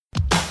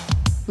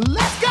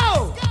Let's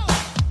go!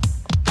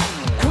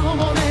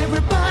 Come on,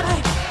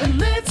 everybody, and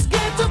let's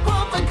get to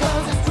bumping,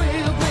 cause it's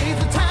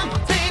trailblazer time.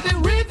 Baby,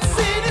 Rip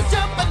City's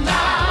jumping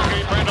now.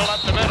 Okay, Brindle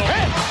up the middle.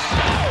 Hit!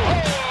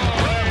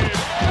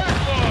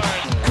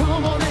 Backboard.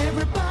 Come on,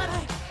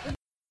 everybody.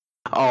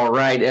 All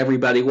right,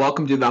 everybody.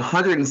 Welcome to the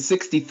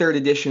 163rd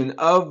edition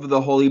of the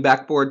Holy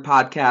Backboard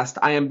podcast.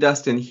 I am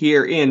Dustin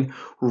here in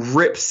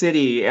Rip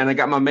City, and I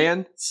got my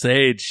man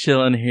Sage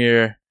chilling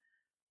here.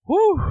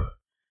 Woo!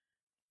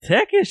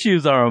 Tech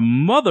issues are a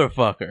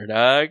motherfucker,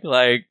 dog.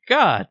 Like,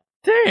 god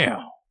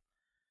damn.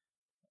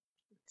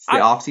 It's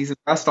the off-season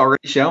rust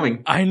already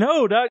showing. I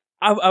know, dog.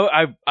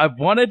 I've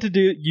wanted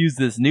to use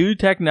this new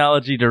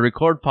technology to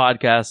record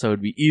podcasts so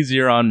it'd be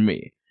easier on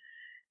me.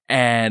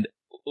 And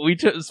we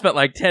spent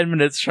like 10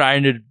 minutes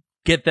trying to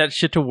get that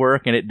shit to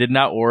work, and it did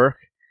not work.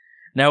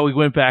 Now we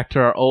went back to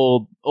our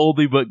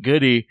oldie but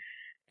goodie,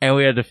 and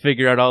we had to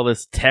figure out all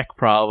this tech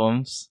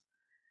problems.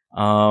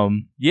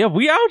 Yeah,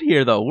 we out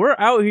here though. We're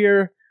out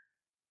here,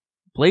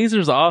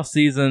 Blazers off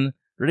season,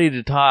 ready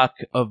to talk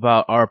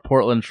about our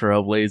Portland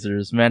Trail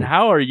Blazers. Man,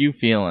 how are you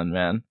feeling,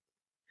 man?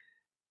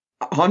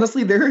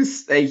 Honestly, there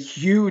is a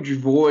huge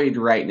void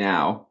right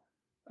now.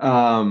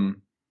 The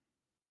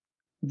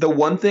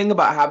one thing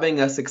about having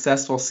a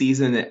successful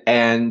season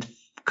and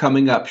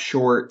coming up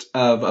short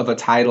of a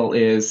title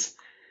is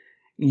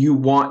you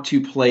want to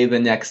play the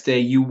next day.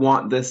 You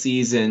want the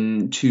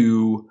season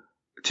to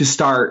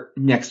start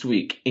next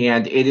week.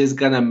 And it is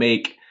going to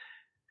make,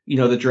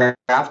 the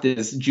draft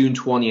is June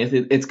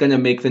 20th. It's going to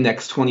make the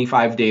next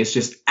 25 days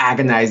just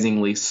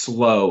agonizingly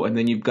slow. And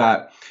then you've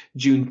got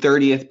June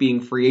 30th being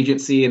free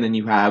agency. And then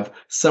you have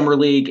Summer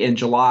League in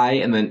July.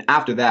 And then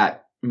after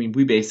that, we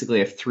basically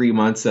have 3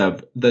 months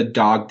of the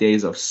dog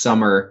days of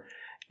summer.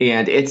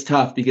 And it's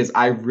tough because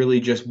I really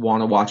just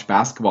want to watch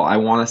basketball. I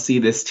want to see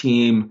this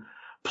team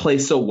play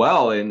so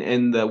well.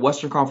 And the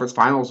Western Conference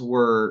Finals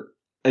were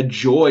a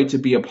joy to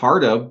be a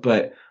part of,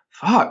 but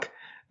fuck,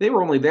 they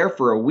were only there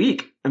for a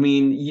week.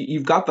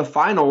 You've got the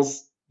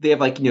finals. They have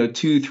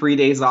 2-3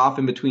 days off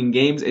in between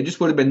games. It just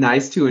would have been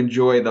nice to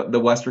enjoy the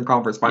Western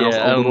Conference Finals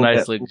a little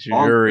nice, bit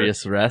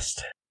luxurious longer.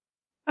 Rest.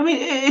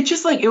 It's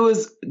just it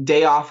was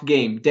day off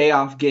game, day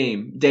off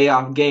game, day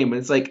off game.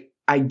 And it's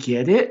I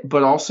get it,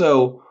 but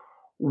also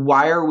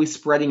why are we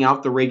spreading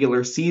out the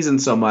regular season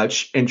so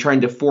much and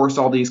trying to force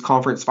all these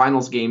conference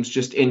finals games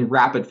just in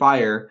rapid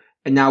fire?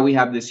 And now we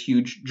have this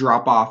huge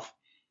drop off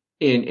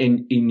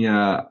in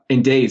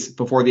days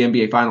before the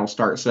NBA finals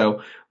start.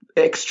 So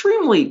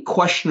extremely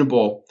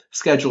questionable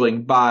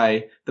scheduling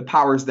by the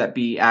powers that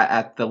be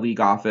at the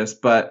league office.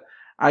 But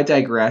I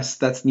digress.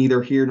 That's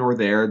neither here nor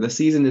there. The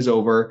season is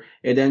over.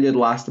 It ended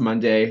last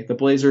Monday. The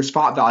Blazers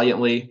fought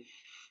valiantly.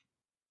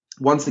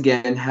 Once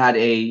again, had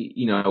a,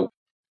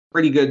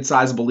 pretty good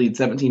sizable lead,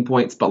 17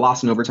 points, but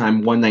lost in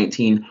overtime,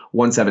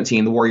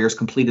 119-117. The Warriors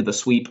completed the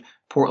sweep.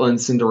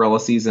 Portland's Cinderella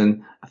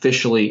season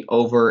officially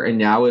over, and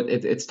now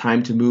it's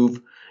time to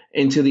move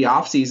into the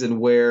offseason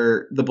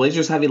where the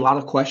Blazers have a lot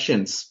of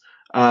questions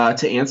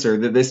to answer.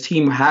 This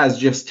team has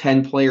just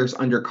 10 players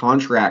under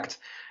contract,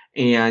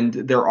 and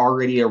they're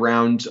already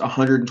around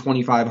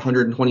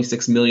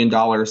 $126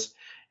 million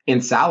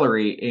in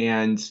salary.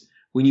 And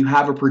when you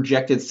have a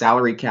projected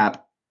salary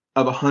cap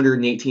of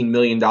 $118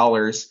 million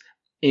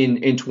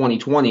in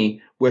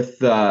 2020, with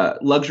the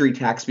luxury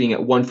tax being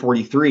at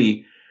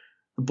 143,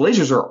 the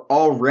Blazers are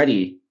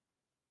already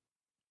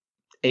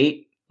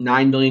 $8-9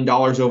 million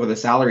over the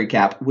salary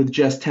cap with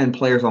just 10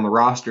 players on the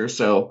roster.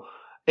 So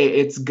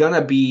it's going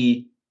to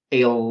be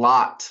a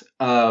lot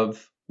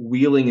of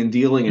wheeling and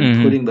dealing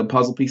and putting the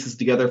puzzle pieces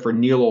together for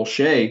Neil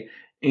Olshey.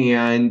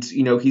 And,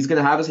 he's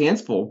going to have his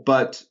hands full,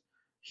 but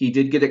he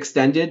did get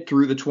extended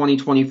through the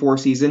 2024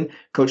 season.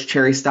 Coach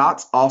Terry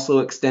Stotts also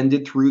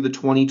extended through the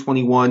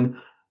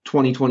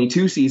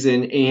 2021-2022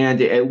 season.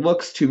 And it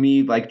looks to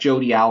me like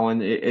Jody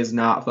Allen is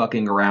not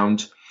fucking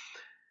around.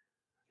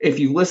 If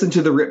you listen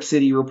to the Rip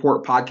City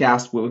Report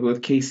podcast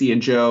with Casey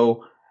and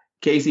Joe,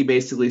 Casey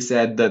basically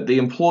said that the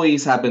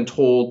employees have been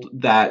told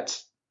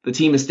that the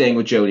team is staying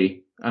with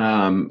Jody.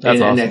 And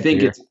I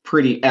think it's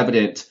pretty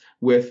evident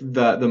with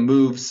the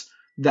moves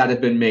that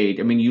have been made.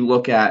 You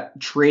look at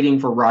trading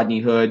for Rodney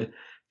Hood,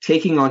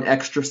 taking on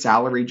extra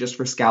salary just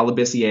for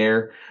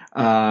Scalabissiere,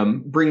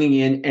 bringing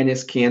in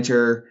Enes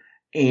Kanter,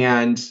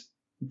 and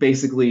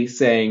basically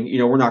saying,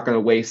 we're not going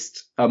to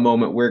waste a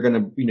moment. We're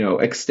going to,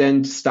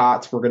 extend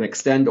Stotts. We're going to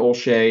extend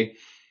Olshey.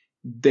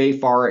 They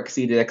far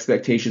exceeded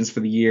expectations for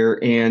the year.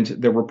 And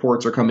the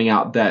reports are coming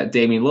out that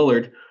Damian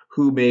Lillard,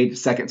 who made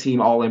second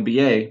team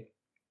All-NBA,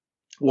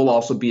 will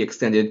also be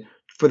extended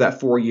for that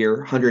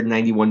 4-year,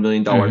 $191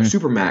 million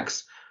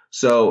Supermax.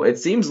 So it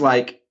seems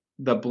like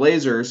the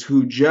Blazers,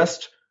 who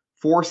just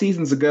 4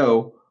 seasons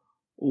ago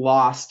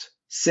lost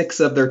 6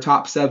 of their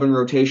top 7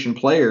 rotation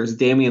players,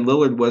 Damian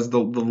Lillard was the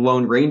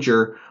Lone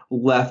Ranger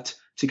left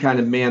to kind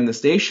of man the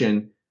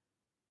station.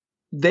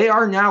 They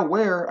are now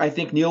where I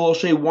think Neil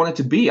Olshey wanted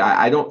to be.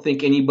 I don't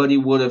think anybody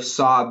would have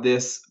saw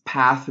this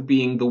path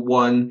being the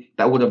one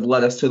that would have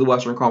led us to the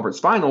Western Conference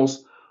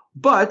Finals,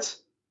 but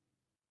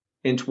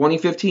In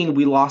 2015,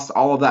 we lost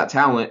all of that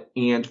talent,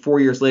 and 4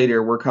 years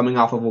later, we're coming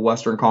off of a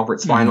Western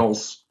Conference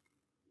Finals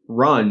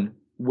run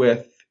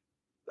with,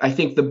 I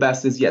think, the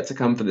best is yet to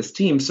come for this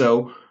team.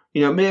 So,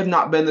 it may have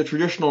not been the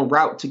traditional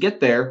route to get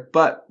there,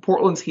 but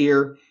Portland's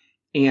here,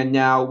 and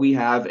now we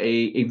have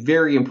a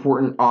very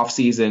important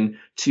offseason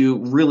to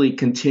really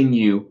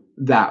continue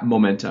that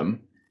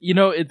momentum.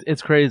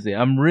 It's crazy.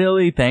 I'm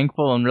really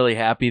thankful and really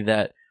happy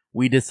that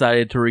we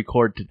decided to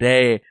record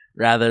today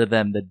rather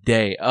than the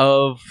day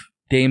of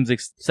Dame's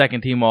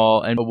second team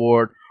all and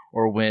award,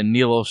 or when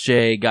Neil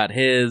Olshey got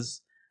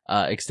his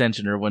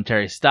extension, or when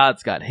Terry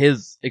Stotts got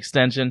his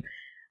extension.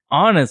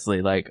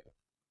 Honestly, like,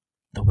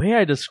 the way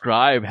I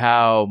describe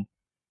how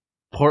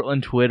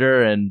Portland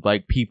Twitter and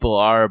like people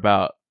are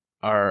about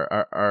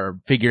our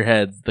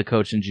figureheads, the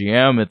coach and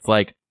GM, it's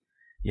like,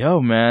 yo,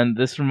 man,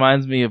 this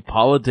reminds me of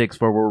politics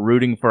where we're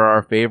rooting for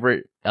our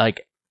favorite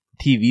like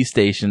TV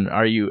station.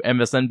 Are you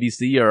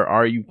MSNBC or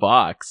are you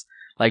Fox?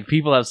 Like,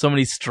 people have so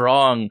many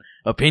strong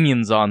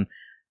opinions on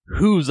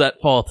who's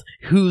at fault,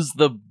 who's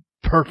the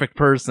perfect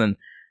person.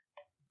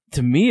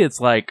 To me, it's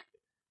like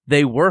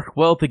they work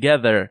well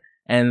together,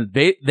 and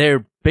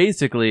they're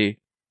basically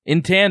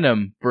in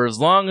tandem. For as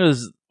long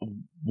as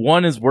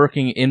one is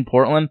working in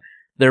Portland,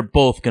 they're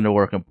both going to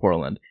work in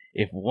Portland.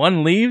 If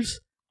one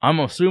leaves, I'm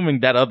assuming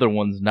that other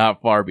one's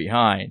not far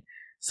behind.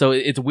 So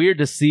it's weird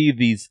to see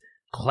these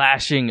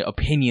clashing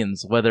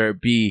opinions, whether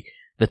it be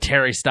the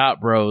Terry Stott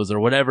bros or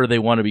whatever they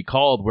want to be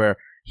called, where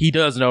he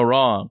does no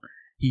wrong.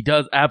 He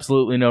does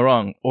absolutely no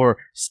wrong. Or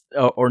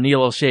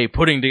Neil Olshey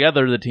putting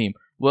together the team.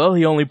 Well,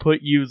 he only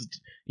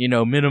used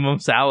minimum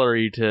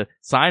salary to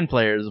sign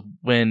players,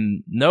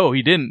 when no,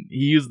 he didn't.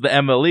 He used the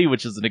MLE,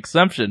 which is an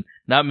exemption,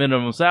 not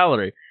minimum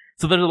salary.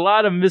 So there's a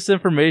lot of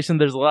misinformation.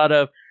 There's a lot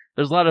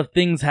of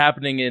things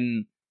happening,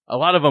 and a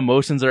lot of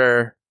emotions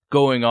are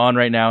going on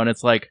right now. And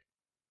it's like,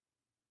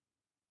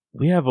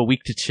 we have a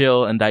week to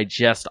chill and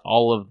digest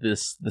all of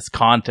this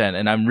content,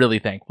 and I'm really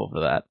thankful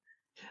for that.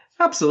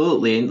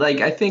 Absolutely. And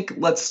I think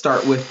let's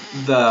start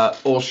with the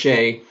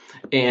Olshey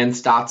and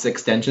Stotts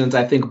extensions.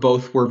 I think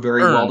both were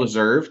very well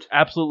deserved.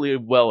 Absolutely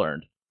well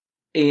earned.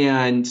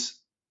 And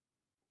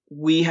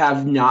we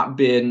have not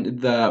been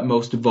the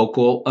most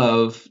vocal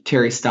of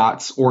Terry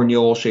Stotts or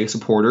Neil Olshey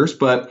supporters,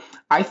 but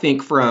I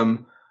think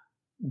from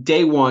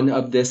day one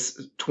of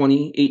this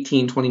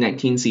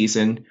 2018-2019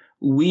 season,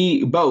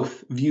 we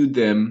both viewed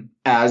them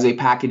as a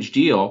package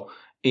deal.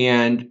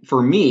 And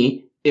for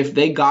me, if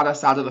they got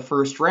us out of the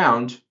first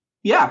round,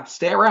 yeah,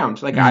 stay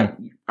around.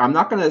 I'm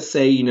not going to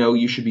say,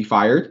 you should be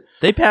fired.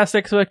 They passed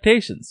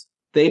expectations.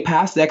 They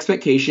passed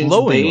expectations.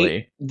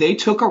 Glowingly. They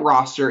took a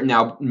roster.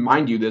 Now,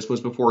 mind you, this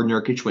was before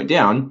Nurkic went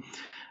down.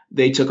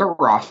 They took a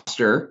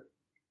roster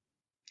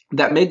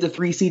that made the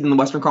 3 seed in the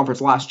Western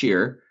Conference last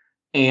year.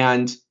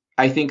 And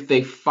I think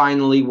they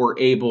finally were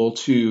able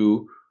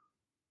to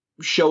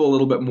show a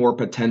little bit more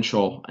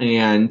potential.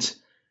 And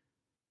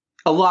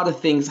a lot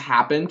of things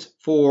happened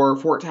for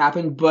it to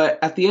happen. But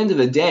at the end of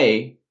the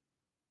day,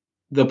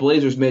 the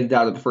Blazers made it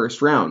out of the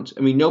first round.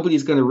 I mean,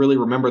 nobody's going to really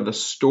remember the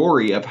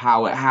story of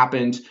how it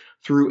happened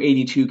through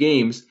 82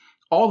 games.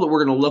 All that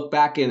we're going to look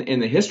back in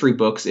the history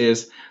books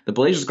is the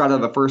Blazers got out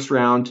of the first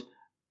round,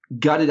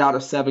 gutted out a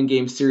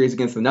 7-game series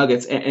against the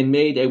Nuggets, and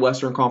made a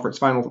Western Conference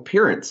Finals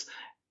appearance.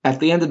 At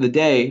the end of the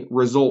day,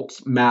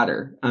 results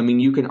matter. I mean,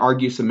 you can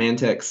argue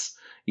semantics,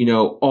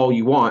 all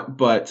you want,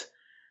 but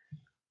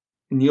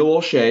Neil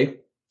Olshey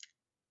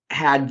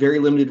had very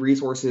limited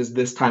resources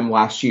this time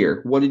last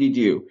year. What did he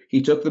do?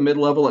 He took the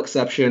mid-level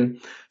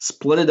exception,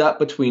 split it up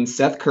between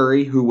Seth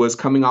Curry, who was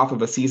coming off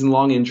of a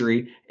season-long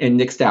injury, and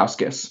Nick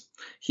Stauskas.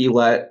 He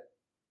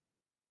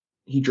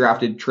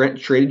drafted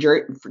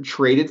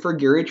traded for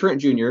Gary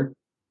Trent Jr.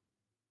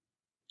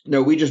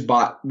 No,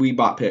 we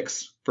bought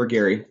picks for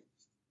Gary.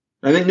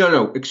 I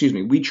think excuse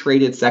me. We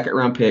traded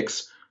second-round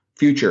picks,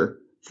 future,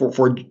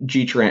 for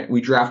G Trent.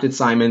 We drafted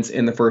Simons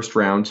in the first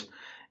round,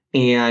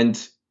 and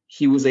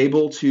he was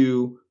able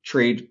to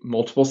trade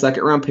multiple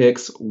second-round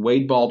picks,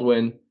 Wade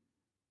Baldwin,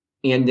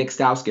 and Nick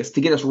Stauskas to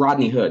get us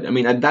Rodney Hood. I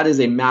mean, that is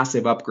a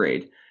massive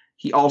upgrade.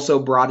 He also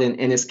brought in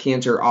Enes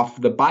Kanter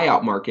off the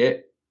buyout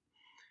market,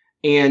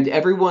 and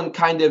everyone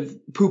kind of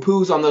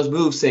poo-poos on those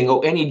moves, saying, "Oh,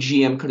 any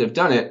GM could have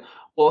done it."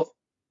 Well,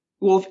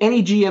 if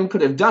any GM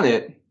could have done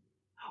it,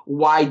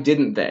 why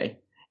didn't they?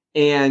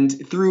 And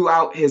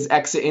throughout his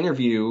exit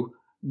interview,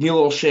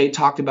 Neil Olshey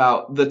talked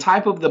about the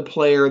type of the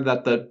player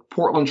that the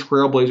Portland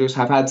Trailblazers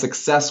have had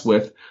success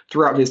with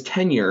throughout his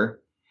tenure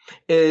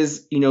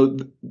is,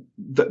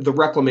 the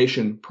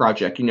reclamation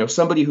project,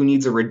 somebody who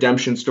needs a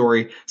redemption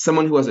story,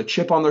 someone who has a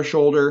chip on their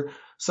shoulder,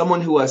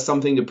 someone who has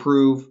something to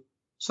prove,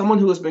 someone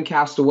who has been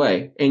cast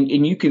away. And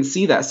you can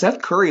see that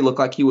Seth Curry looked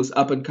like he was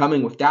up and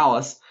coming with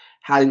Dallas,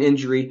 had an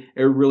injury.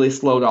 It really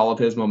slowed all of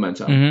his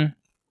momentum. Mm-hmm.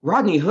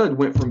 Rodney Hood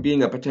went from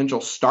being a potential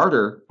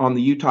starter on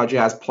the Utah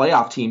Jazz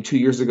playoff team 2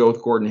 years ago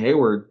with Gordon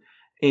Hayward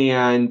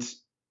and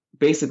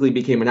basically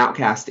became an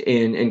outcast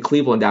in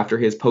Cleveland after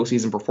his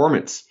postseason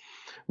performance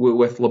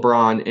with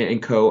LeBron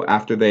and co.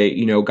 after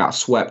they, got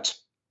swept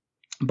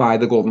by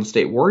the Golden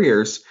State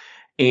Warriors.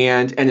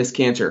 And Enes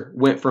Kanter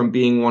went from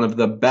being one of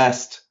the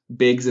best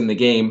bigs in the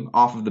game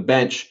off of the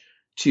bench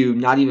to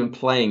not even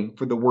playing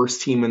for the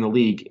worst team in the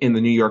league in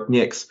the New York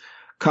Knicks.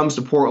 Comes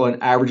to Portland,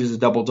 averages a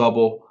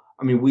double-double.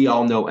 I mean, we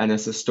all know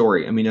Enes'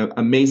 story. I mean, an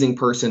amazing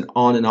person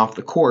on and off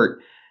the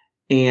court.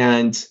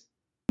 And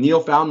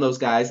Neil found those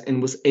guys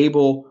and was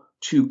able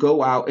to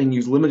go out and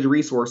use limited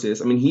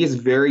resources. I mean, he is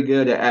very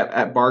good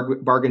at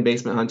bargain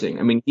basement hunting.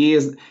 I mean, he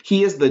is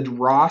the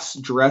Ross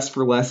Dress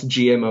for Less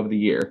GM of the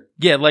year.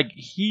 Yeah, like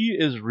he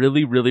is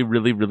really, really,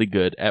 really, really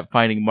good at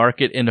finding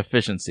market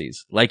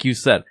inefficiencies. Like you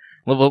said,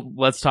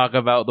 let's talk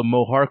about the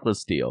Mo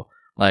Harkless deal.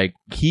 Like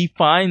he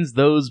finds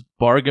those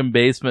bargain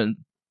basement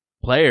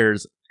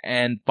players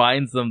and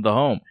finds them the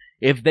home.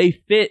 If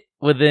they fit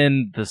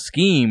within the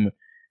scheme,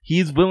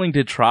 he's willing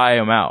to try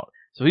them out.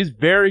 So he's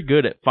very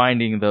good at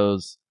finding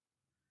those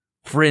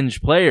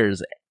fringe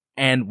players.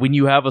 And when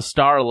you have a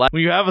star like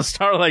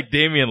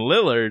Damian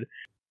Lillard,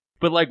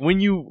 but like when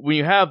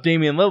you have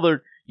Damian Lillard,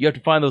 you have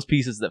to find those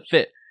pieces that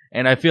fit.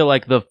 And I feel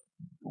like the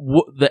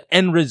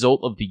end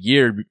result of the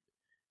year,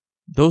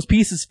 those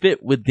pieces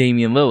fit with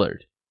Damian Lillard.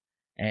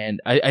 And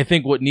I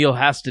think what Neil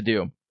has to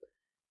do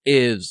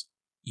is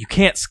you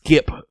can't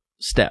skip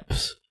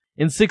steps.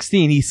 In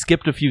 16, he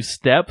skipped a few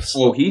steps.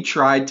 Oh, he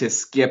tried to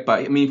skip.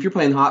 I mean, if you're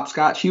playing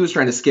hopscotch, he was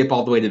trying to skip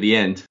all the way to the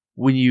end.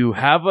 When you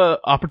have an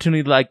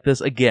opportunity like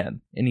this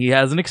again, and he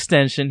has an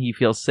extension, he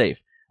feels safe.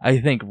 I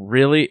think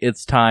really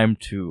it's time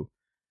to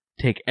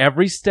take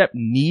every step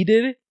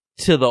needed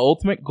to the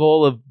ultimate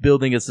goal of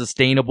building a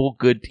sustainable,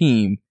 good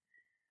team.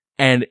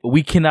 And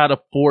we cannot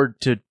afford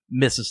to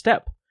miss a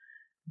step.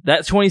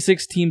 That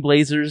 2016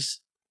 Blazers,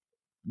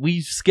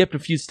 we skipped a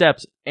few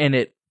steps and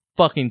it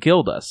fucking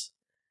killed us.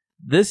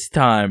 This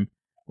time,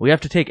 we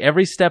have to take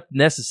every step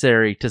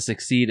necessary to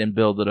succeed and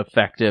build an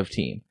effective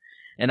team.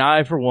 And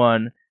I, for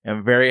one,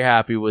 am very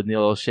happy with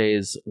Neil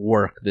Olshey's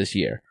work this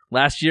year.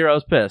 Last year, I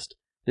was pissed.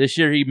 This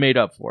year, he made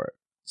up for it.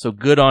 So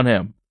good on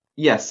him.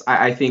 Yes,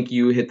 I think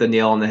you hit the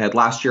nail on the head.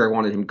 Last year, I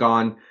wanted him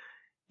gone.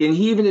 And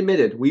he even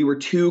admitted we were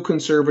too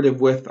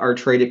conservative with our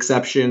trade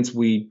exceptions.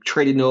 We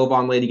traded Noah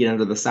Vonleh to get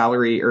under the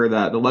salary or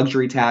the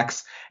luxury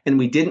tax, and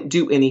we didn't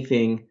do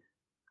anything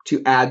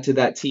to add to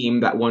that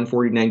team that won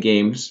 49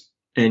 games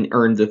and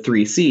earned the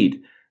 3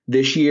 seed.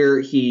 This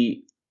year,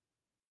 he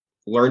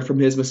learned from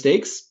his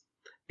mistakes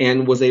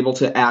and was able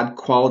to add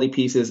quality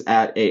pieces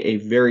at a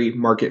very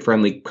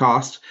market-friendly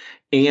cost.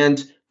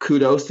 And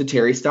kudos to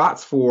Terry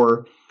Stotts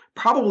for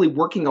probably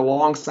working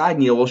alongside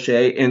Neil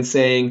Olshey and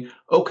saying,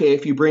 okay,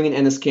 if you bring in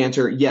Enes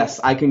Kanter,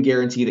 yes, I can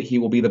guarantee that he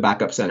will be the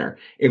backup center.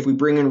 If we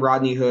bring in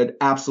Rodney Hood,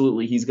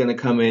 absolutely, he's going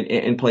to come in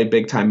and play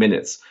big-time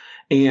minutes.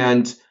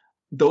 And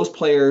those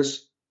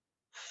players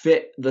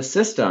fit the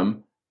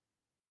system.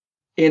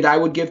 And I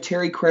would give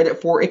Terry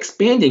credit for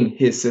expanding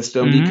his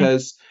system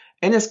because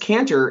Enes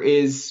Kanter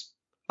is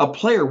a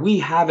player we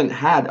haven't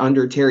had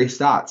under Terry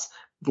Stotts.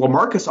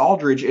 LaMarcus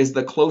Aldridge is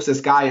the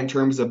closest guy in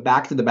terms of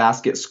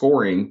back-to-the-basket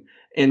scoring,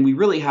 and we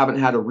really haven't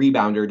had a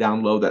rebounder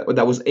down low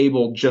that was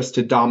able just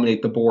to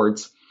dominate the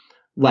boards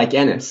like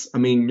Enes. I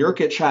mean,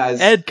 Nurkic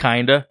has... Ed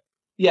kinda.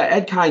 Yeah,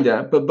 Ed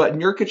kinda, but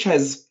Nurkic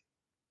has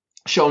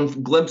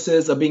shown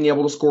glimpses of being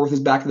able to score with his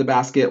back to the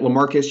basket.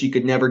 LaMarcus, you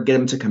could never get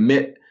him to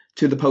commit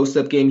to the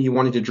post-up game. He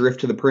wanted to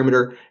drift to the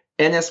perimeter.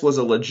 Enes was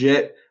a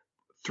legit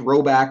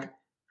throwback,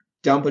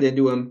 dump it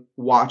into him,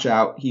 watch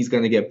out, he's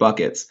going to get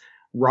buckets.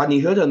 Rodney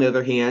Hood, on the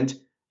other hand,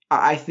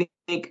 I think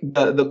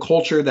the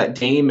culture that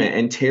Dame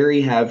and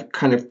Terry have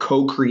kind of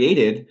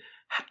co-created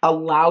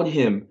allowed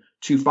him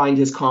to find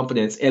his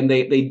confidence, and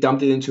they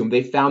dumped it into him.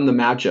 They found the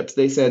matchups.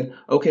 They said,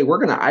 okay,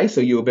 we're going to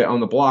ISO you a bit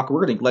on the block.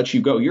 We're going to let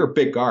you go. You're a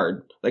big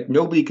guard. Like,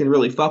 nobody can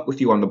really fuck with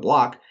you on the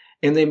block.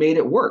 And they made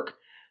it work.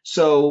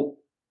 So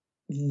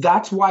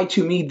that's why,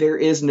 to me, there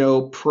is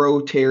no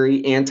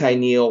pro-Terry,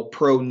 anti-Neil,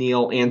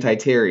 pro-Neil,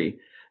 anti-Terry.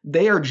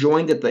 They are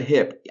joined at the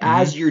hip,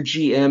 as your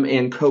GM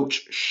and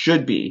coach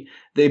should be.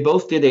 They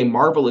both did a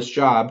marvelous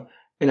job,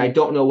 and I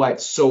don't know why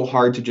it's so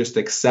hard to just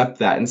accept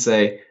that and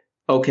say,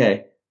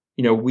 okay,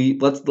 you know,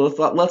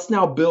 let's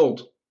now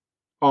build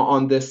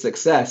on this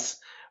success.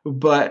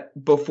 But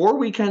before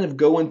we kind of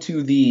go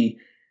into the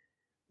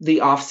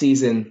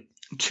offseason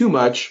too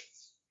much,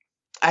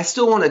 I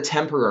still want to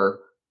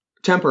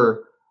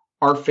temper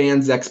our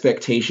fans'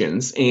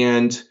 expectations.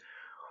 And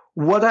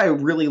what I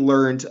really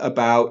learned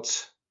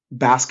about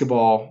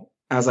basketball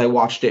as I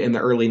watched it in the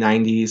early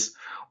 90s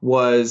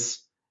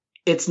was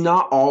it's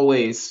not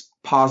always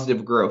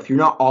positive growth. You're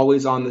not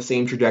always on the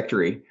same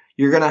trajectory.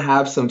 You're going to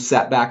have some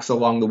setbacks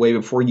along the way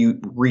before you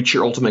reach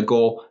your ultimate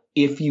goal,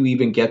 if you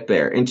even get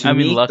there. And to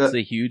me, luck's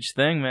a huge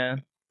thing,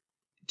 man.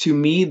 To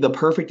me, the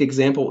perfect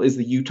example is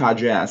the Utah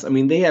Jazz. I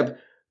mean, they have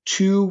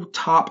 2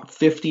 top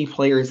 50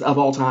 players of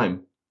all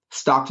time,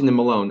 Stockton and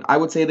Malone. I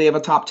would say they have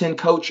a top 10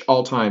 coach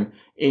all time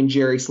in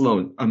Jerry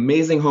Sloan.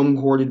 Amazing home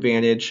court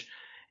advantage.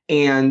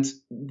 And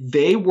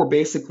they were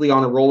basically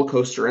on a roller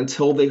coaster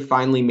until they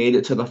finally made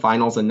it to the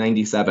finals in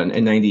 97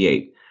 and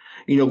 98.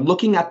 You know,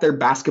 looking at their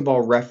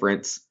basketball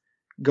reference,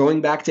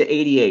 going back to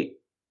 88,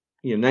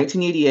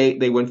 1988,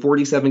 they win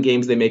 47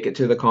 games, they make it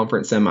to the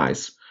conference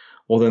semis.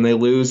 Well, then they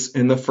lose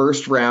in the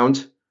first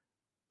round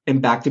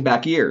in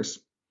back-to-back years.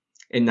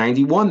 In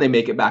 91, they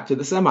make it back to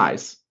the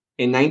semis.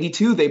 In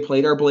 92, they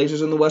played our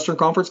Blazers in the Western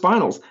Conference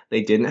Finals.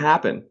 They didn't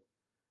happen.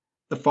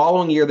 The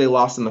following year, they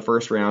lost in the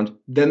first round.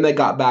 Then they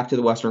got back to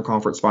the Western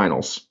Conference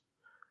Finals.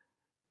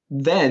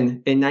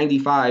 Then, in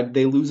 95,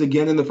 they lose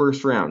again in the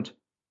first round.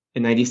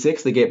 In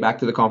 96, they get back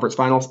to the conference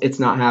finals. It's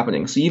not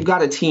happening. So you've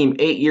got a team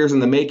 8 years in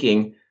the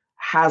making,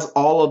 has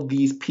all of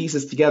these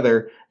pieces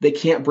together. They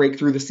can't break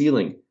through the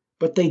ceiling,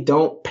 but they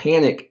don't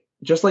panic,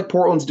 just like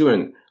Portland's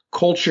doing.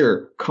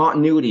 Culture,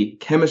 continuity,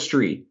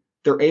 chemistry.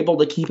 They're able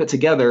to keep it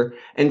together.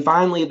 And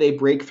finally, they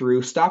break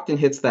through. Stockton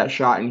hits that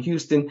shot in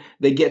Houston.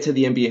 They get to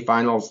the NBA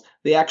Finals.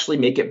 They actually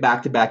make it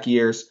back-to-back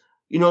years.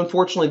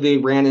 Unfortunately, they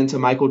ran into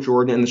Michael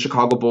Jordan and the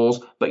Chicago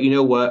Bulls. But you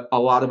know what? A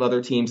lot of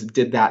other teams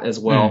did that as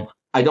well.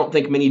 I don't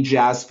think many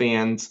Jazz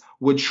fans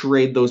would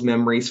trade those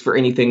memories for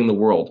anything in the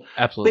world.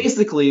 Absolutely.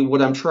 Basically,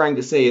 what I'm trying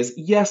to say is,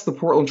 yes, the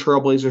Portland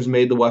Trailblazers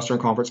made the Western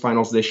Conference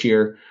Finals this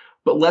year,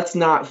 but let's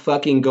not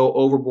fucking go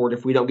overboard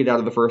if we don't get out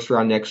of the first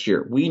round next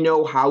year. We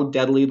know how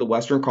deadly the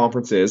Western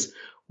Conference is.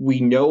 We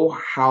know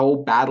how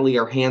badly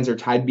our hands are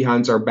tied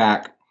behind our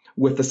back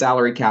with the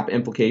salary cap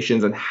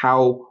implications and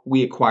how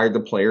we acquired the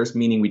players,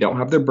 meaning we don't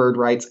have their bird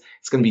rights.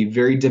 It's going to be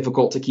very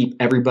difficult to keep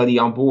everybody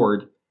on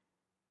board.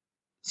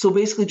 So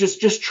basically,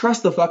 just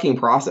trust the fucking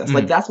process.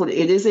 Like, that's what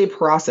it is, a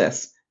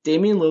process.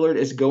 Damian Lillard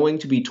is going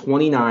to be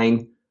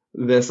 29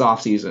 this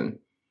offseason.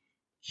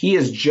 He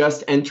is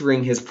just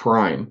entering his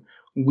prime.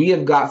 We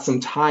have got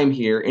some time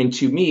here, and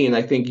to me, and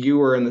I think you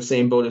are in the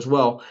same boat as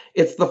well,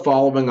 it's the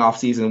following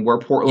offseason where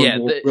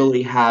Portland will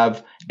really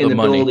have an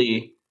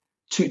ability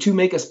to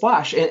make a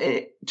splash.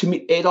 And to me,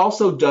 it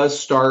also does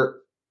start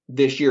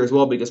this year as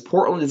well, because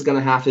Portland is going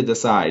to have to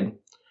decide,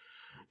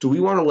 do we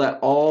want to let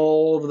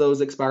all of those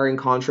expiring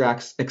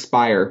contracts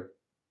expire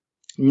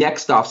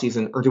next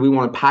offseason, or do we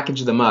want to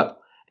package them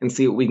up and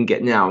see what we can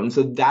get now? And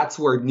so that's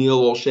where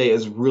Neil Olshey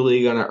is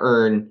really going to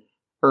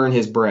earn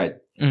his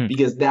bread,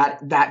 because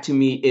that to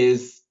me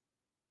is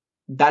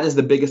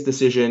the biggest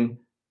decision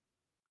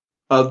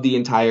of the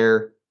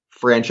entire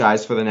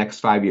franchise for the next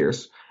 5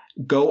 years.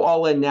 Go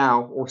all in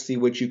now, or see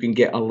what you can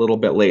get a little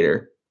bit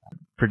later.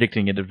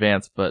 Predicting in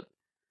advance, but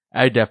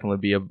I'd definitely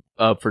be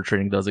up for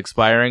trading those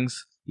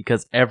expirings,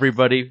 because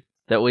everybody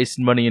that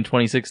wasted money in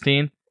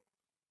 2016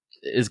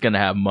 is going to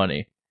have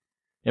money.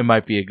 It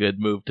might be a good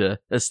move to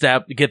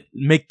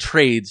make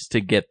trades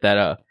to get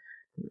that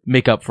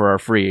make up for our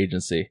free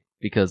agency,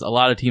 because a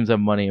lot of teams have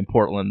money in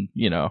Portland.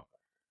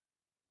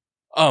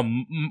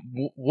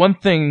 One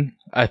thing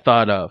I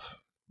thought of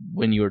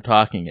when you were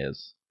talking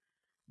is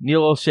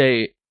Neil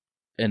Olshey,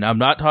 and I'm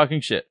not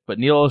talking shit, but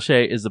Neil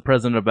Olshey is the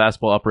president of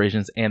basketball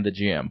operations and the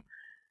GM.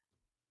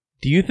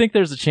 Do you think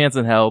there's a chance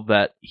in hell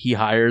that he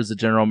hires a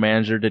general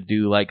manager to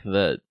do like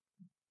the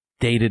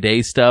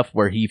day-to-day stuff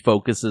where he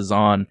focuses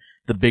on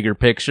the bigger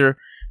picture?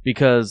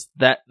 Because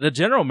the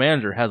general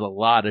manager has a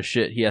lot of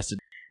shit he has to do,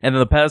 and then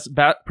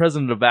the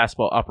president of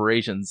basketball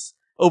operations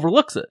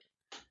overlooks it.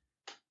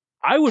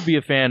 I would be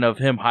a fan of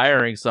him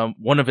hiring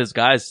one of his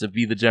guys to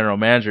be the general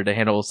manager to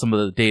handle some of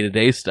the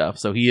day-to-day stuff,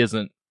 so he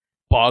isn't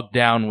bogged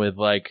down with,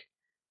 like,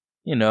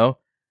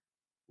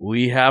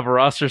 we have a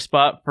roster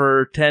spot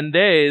for 10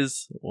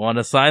 days. Want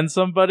to sign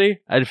somebody?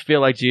 I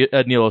feel like Neil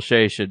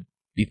Olshey should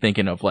be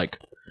thinking of, like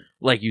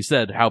you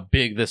said, how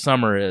big the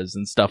summer is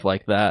and stuff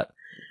like that.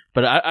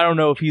 But I don't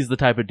know if he's the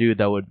type of dude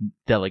that would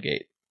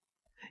delegate.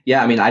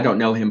 Yeah, I mean, I don't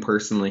know him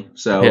personally,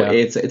 so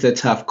it's a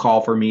tough call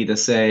for me to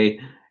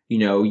say,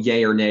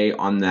 yay or nay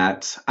on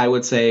that. I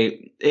would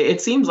say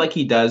it seems like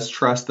he does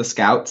trust the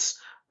scouts.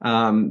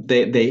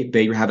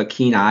 They have a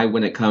keen eye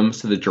when it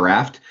comes to the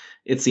draft.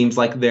 It seems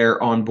like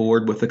they're on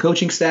board with the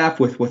coaching staff,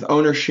 with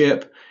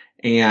ownership,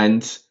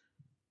 and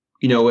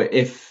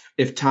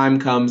if time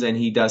comes and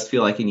he does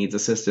feel like he needs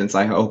assistance,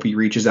 I hope he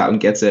reaches out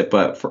and gets it.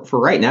 But for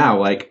right now,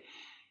 like,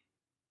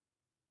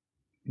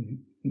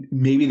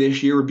 maybe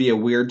this year would be a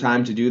weird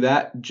time to do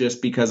that,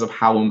 just because of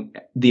how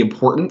the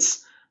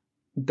importance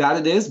that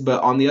it is.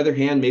 But on the other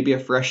hand, maybe a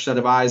fresh set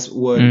of eyes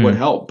would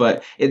help.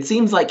 But it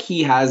seems like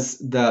he has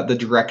the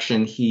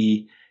direction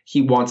he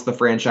wants the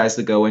franchise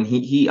to go, and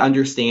he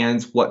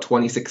understands what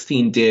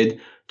 2016 did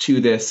to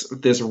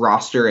this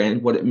roster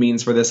and what it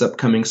means for this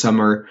upcoming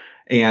summer,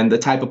 and the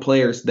type of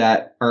players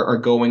that are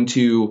going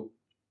to,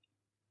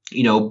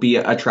 be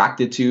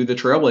attracted to the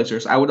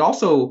Trailblazers. I would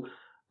also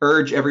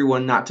urge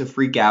everyone not to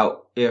freak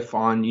out if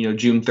on,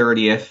 June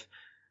 30th,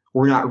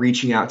 we're not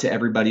reaching out to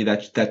everybody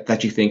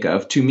that you think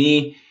of. To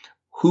me,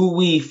 who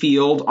we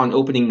field on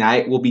opening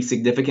night will be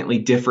significantly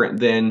different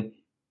than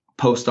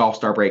post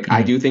All-Star break.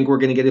 I do think we're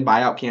going to get a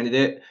buyout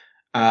candidate.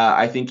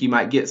 I think you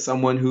might get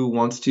someone who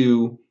wants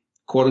to,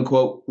 quote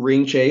unquote,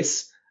 ring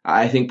chase.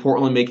 I think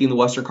Portland making the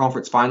Western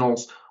Conference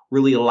Finals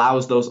really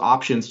allows those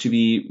options to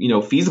be,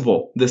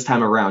 feasible this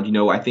time around.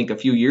 I think a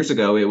few years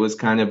ago it was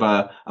kind of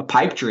a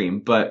pipe dream,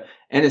 but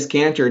Enes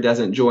Kanter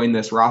doesn't join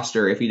this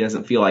roster if he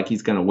doesn't feel like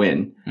he's going to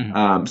win.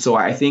 Mm-hmm. So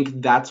I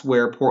think that's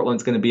where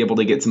Portland's going to be able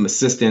to get some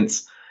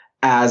assistance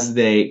as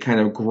they kind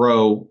of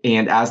grow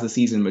and as the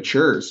season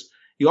matures.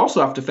 You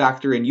also have to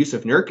factor in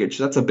Yusuf Nurkic.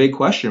 That's a big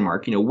question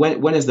mark.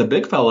 When is the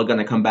big fella going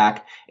to come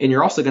back? And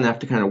you're also going to have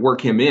to kind of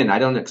work him in. I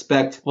don't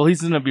expect. Well,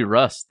 he's going to be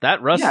rust.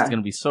 That rust is going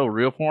to be so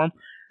real for him.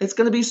 It's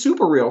going to be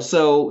super real.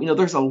 So,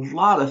 there's a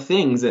lot of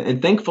things.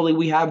 And thankfully,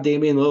 we have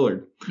Damian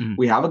Lillard. Mm-hmm.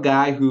 We have a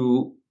guy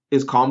who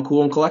is calm,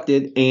 cool, and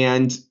collected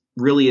and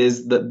really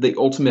is the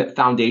ultimate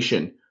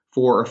foundation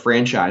for a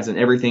franchise. And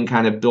everything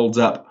kind of builds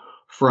up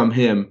from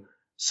him.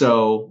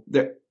 So,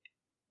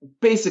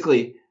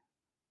 basically,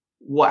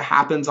 what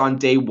happens on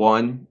day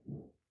one,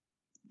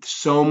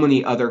 so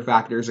many other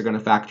factors are going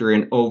to factor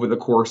in over the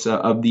course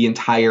of the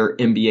entire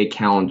NBA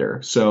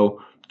calendar.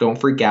 So don't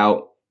freak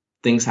out.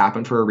 Things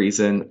happen for a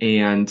reason.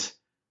 And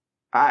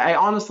I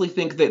honestly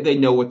think that they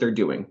know what they're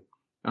doing.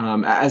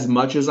 As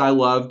much as I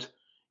loved,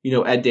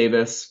 Ed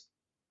Davis,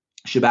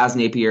 Shabazz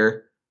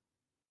Napier,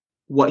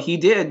 what he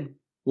did,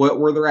 what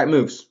were the right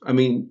moves? I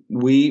mean,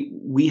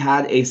 we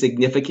had a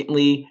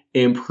significantly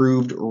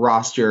improved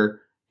roster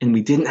and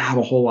we didn't have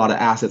a whole lot of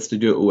assets to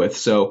do it with.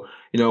 So,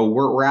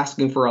 we're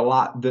asking for a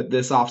lot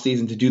this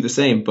offseason to do the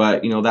same,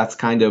 but, that's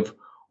kind of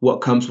what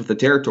comes with the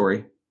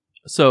territory.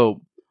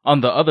 So,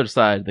 on the other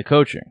side, the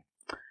coaching.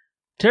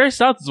 Terry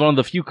Stotts is one of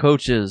the few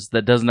coaches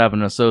that doesn't have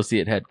an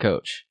associate head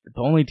coach.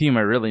 The only team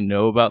I really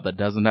know about that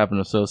doesn't have an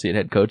associate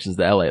head coach is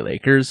the LA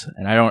Lakers,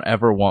 and I don't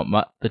ever want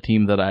the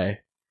team that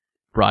I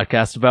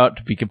broadcast about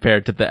to be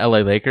compared to the LA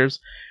Lakers.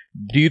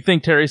 Do you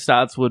think Terry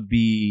Stotts would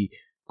be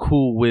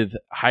cool with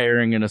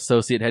hiring an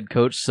associate head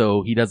coach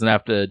so he doesn't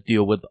have to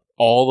deal with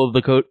all of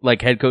the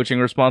head coaching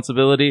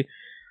responsibility,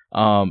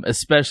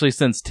 especially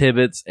since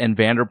Tibbetts and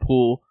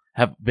Vanderpool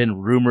have been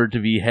rumored to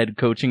be head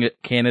coaching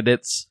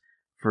candidates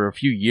for a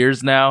few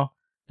years now?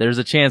 There's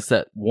a chance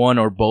that one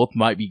or both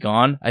might be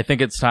gone. I think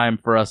it's time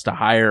for us to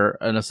hire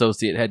an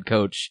associate head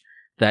coach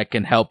that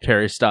can help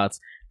Terry Stotts,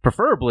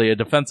 preferably a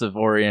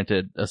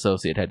defensive-oriented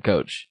associate head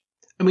coach.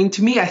 I mean,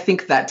 to me, I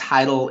think that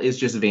title is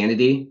just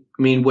vanity.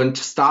 I mean, when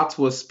Stotts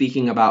was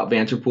speaking about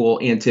Vanderpool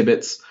and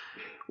Tibbetts,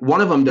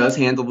 one of them does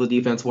handle the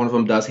defense, one of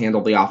them does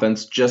handle the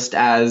offense, just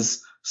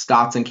as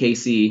Stotts and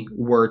KC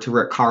were to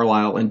Rick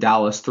Carlisle in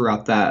Dallas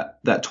throughout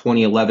that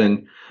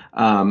 2011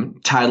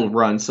 title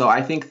run. So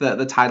I think that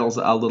the title's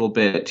a little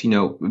bit,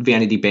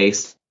 vanity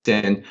based.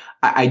 And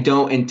I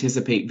don't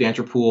anticipate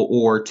Vanderpool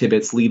or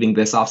Tibbetts leaving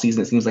this offseason.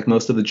 It seems like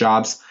most of the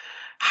jobs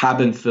have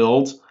been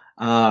filled.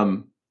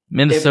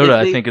 Minnesota,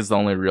 I think, is the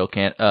only real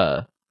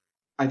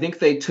I think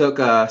they took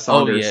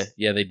Saunders. Oh,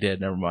 yeah, they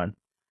did. Never mind.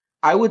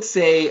 I would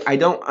say I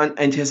don't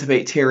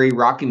anticipate Terry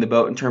rocking the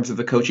boat in terms of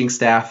the coaching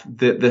staff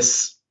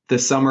this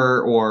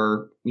summer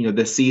or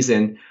this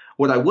season.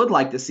 What I would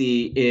like to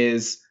see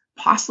is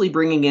possibly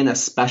bringing in a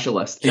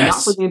specialist,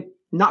 yes. And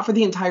not for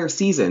the entire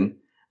season,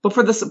 but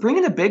for bring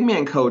in a big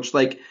man coach.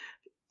 Like,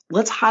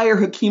 let's hire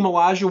Hakeem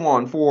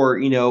Olajuwon for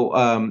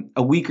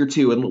a week or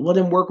two and let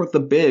him work with the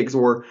bigs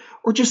or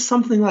just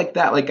something like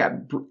that. Like,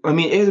 I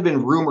mean, it had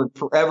been rumored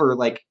forever.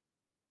 Like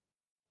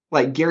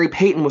Gary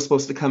Payton was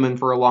supposed to come in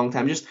for a long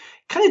time. Just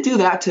kind of do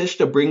that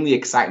to bring the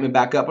excitement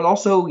back up. But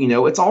also,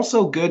 it's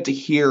also good to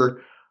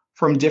hear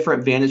from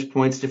different vantage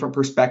points, different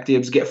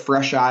perspectives, get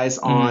fresh eyes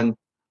on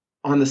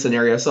the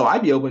scenario. So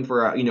I'd be open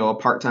for a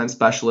part-time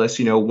specialist,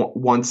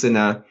 once in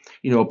a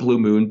blue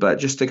moon, but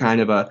just to kind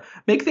of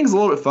make things a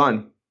little bit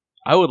fun.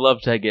 I would love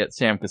to get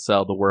Sam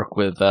Cassell to work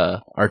with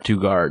our two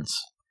guards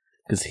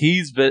because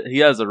he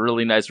has a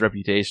really nice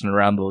reputation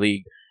around the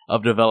league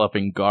of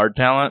developing guard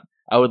talent.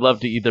 I would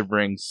love to either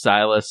bring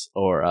Silas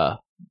or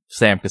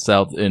Sam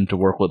Cassell in to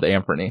work with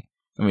Anthony.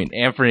 I mean,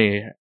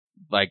 Anthony,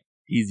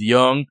 he's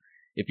young.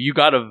 If you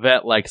got a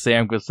vet like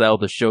Sam Cassell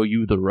to show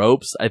you the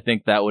ropes, I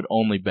think that would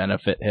only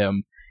benefit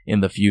him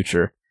in the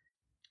future.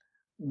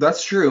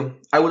 That's true.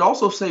 I would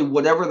also say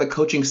whatever the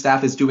coaching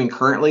staff is doing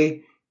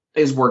currently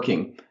is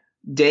working.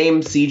 Dame,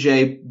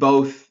 CJ,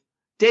 both.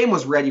 Dame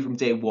was ready from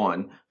day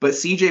one, but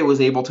CJ was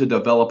able to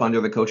develop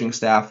under the coaching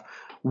staff.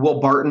 Will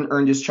Barton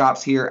earned his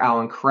chops here,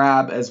 Alan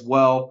Crabb as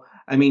well.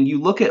 I mean, you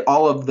look at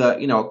all of the,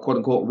 quote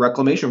unquote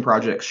reclamation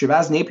projects.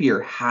 Shabazz Napier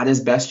had his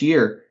best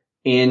year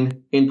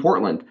in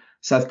Portland.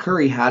 Seth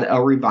Curry had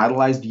a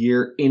revitalized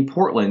year in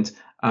Portland.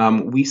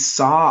 We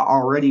saw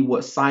already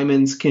what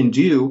Simons can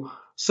do.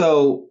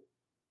 So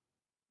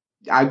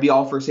I'd be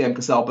all for Sam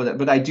Cassell,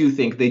 but I do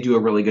think they do a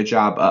really good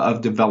job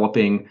of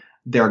developing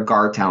their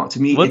guard talent.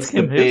 To me, what's it's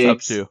Kim the Hughes bigs.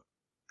 up to?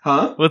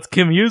 Huh? What's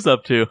Kim Hughes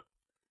up to?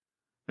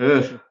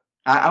 Ugh.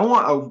 I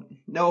want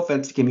no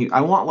offense to Kim Hughes.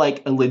 I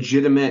want a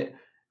legitimate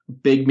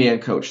big man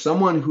coach,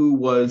 someone who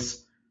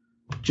was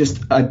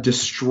just a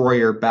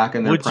destroyer back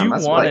in their prime.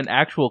 Would you want an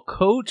actual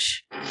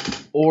coach,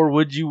 or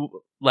would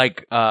you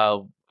Wes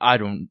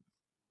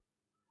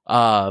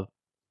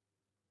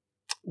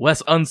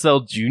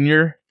Unseld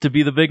Jr. to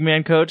be the big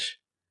man coach,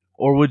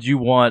 or would you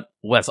want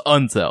Wes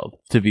Unseld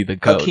to be the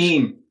coach?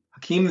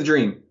 Hakeem the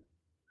Dream.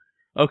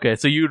 Okay,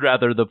 so you'd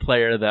rather the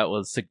player that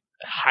was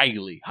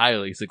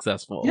highly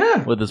successful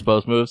with his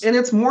post moves? And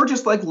it's more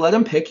just like, let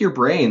him pick your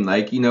brain.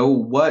 Like,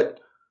 what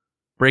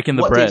breaking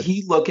the what bread. did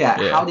he look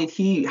at? Yeah. How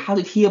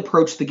did he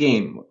approach the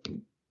game?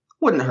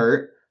 Wouldn't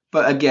hurt.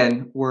 But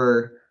again,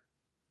 we're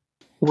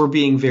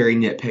being very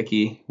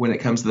nitpicky when it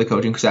comes to the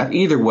coaching staff.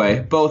 Either way,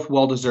 both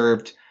well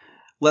deserved.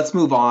 Let's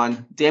move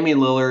on. Damian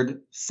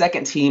Lillard,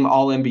 second team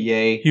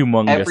All-NBA.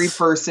 Humongous. Every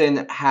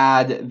person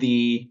had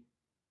the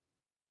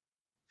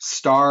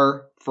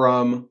star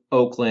from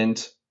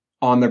Oakland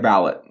on their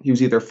ballot. He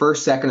was either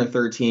first, second, or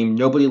third team.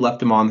 Nobody left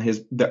them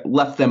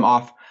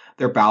off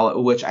their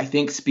ballot, which I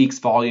think speaks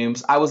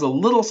volumes. I was a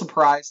little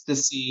surprised to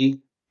see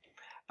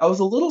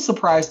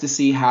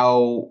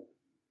how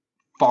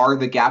far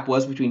the gap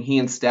was between he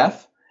and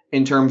Steph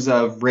in terms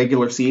of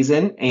regular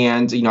season.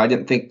 And, I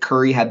didn't think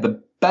Curry had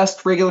the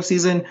best regular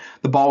season.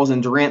 The ball was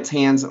in Durant's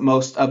hands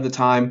most of the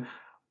time.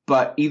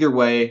 But either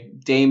way,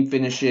 Dame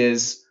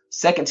finishes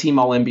second team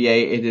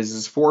All-NBA. It is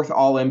his fourth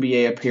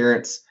All-NBA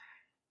appearance.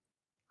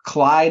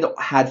 Clyde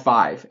had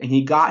 5, and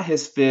he got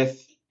his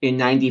 5th in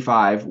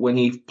 95 when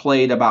he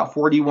played about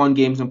 41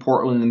 games in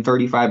Portland and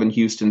 35 in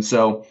Houston.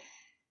 So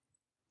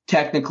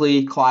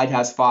technically, Clyde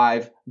has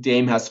 5,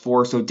 Dame has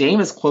 4. So Dame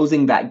is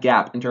closing that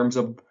gap in terms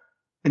of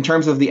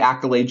the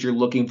accolades you're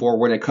looking for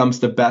when it comes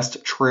to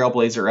best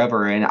trailblazer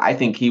ever. And I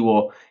think he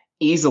will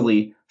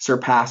easily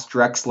surpass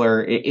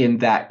Drexler in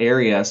that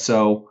area.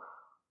 So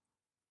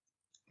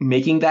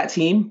making that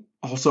team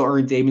also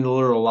earned Damian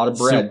Lillard a lot of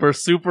bread.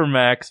 Super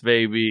max,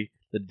 baby.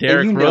 The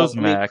Derrick Rose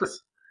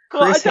max.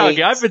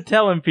 I've been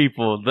telling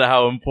people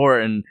how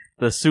important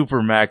the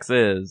super max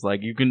is.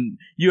 Like,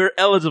 you're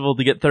eligible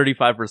to get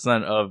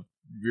 35% of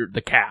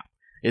the cap.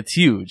 It's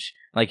huge.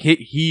 Like,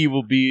 he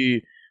will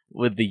be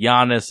with the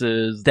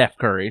Giannis's, Steph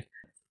Curry.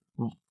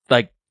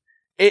 Like,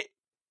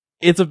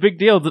 it's a big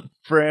deal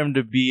for him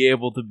to be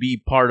able to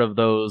be part of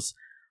those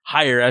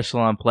higher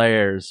echelon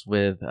players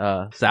with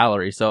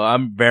salary. So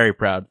I'm very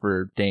proud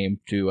for Dame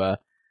to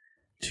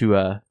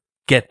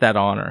get that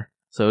honor.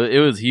 So it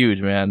was huge,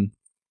 man.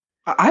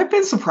 I've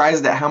been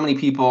surprised at how many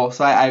people,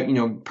 so I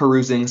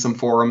perusing some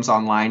forums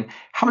online,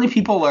 how many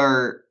people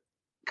are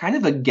kind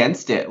of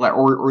against it, like,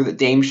 or that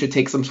Dame should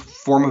take some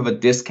form of a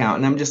discount.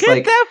 And I'm just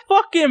get that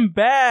fucking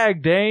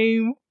bag,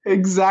 Dame.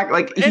 Exactly.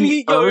 Like, and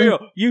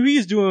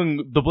he's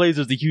doing the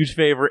Blazers a huge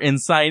favor and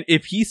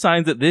if he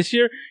signs it this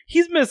year,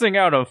 he's missing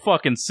out on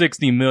fucking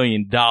 $60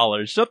 million.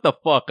 Shut the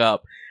fuck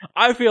up.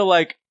 I feel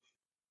like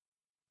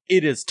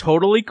it is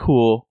totally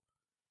cool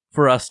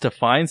for us to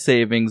find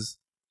savings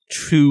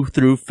 2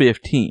 through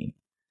 15.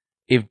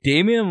 If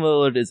Damian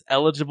Lillard is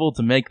eligible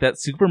to make that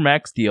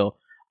Supermax deal,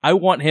 I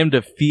want him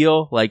to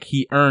feel like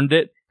he earned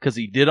it because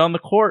he did on the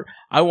court.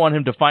 I want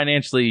him to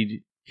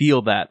financially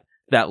feel that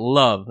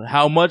love.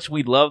 How much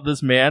we love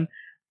this man,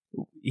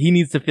 he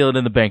needs to feel it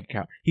in the bank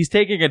account. He's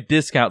taking a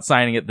discount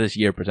signing it this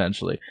year,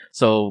 potentially.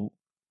 So,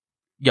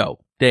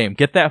 Dame,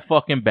 get that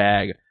fucking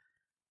bag.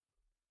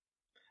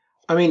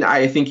 I mean,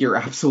 I think you're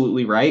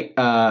absolutely right.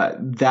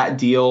 That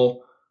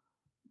deal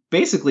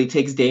basically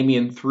takes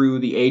Damian through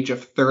the age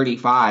of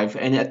 35.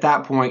 And at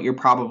that point, you're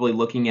probably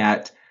looking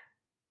at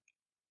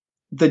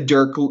the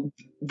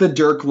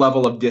Dirk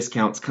level of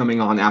discounts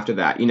coming on after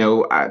that.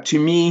 To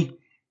me,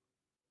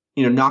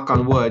 knock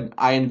on wood,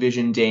 I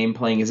envision Dame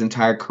playing his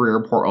entire career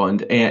in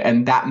Portland,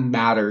 and that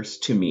matters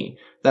to me.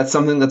 That's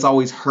something that's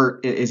always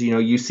hurt is,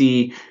 you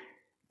see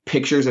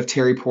pictures of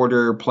Terry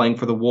Porter playing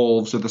for the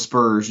Wolves or the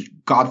Spurs.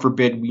 God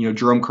forbid,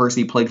 Jerome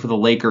Kersey played for the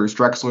Lakers,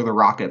 Drexler the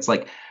Rockets.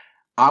 Like,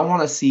 I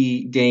want to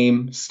see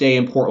Dame stay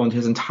in Portland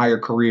his entire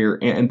career,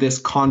 and this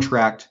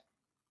contract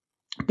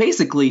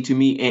basically, to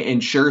me,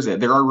 ensures it.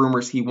 There are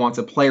rumors he wants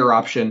a player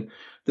option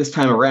this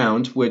time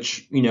around,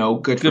 which,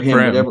 good for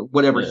him.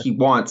 Whatever he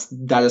wants,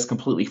 that is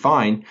completely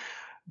fine.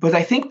 But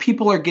I think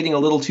people are getting a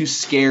little too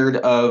scared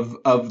of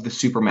the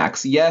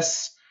Supermax.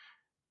 Yes,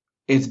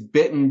 it's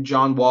bitten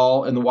John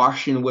Wall and the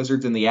Washington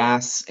Wizards in the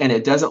ass, and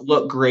it doesn't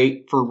look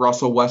great for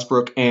Russell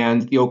Westbrook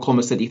and the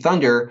Oklahoma City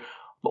Thunder.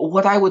 But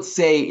what I would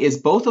say is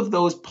both of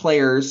those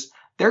players,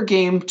 their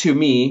game to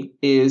me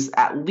is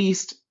at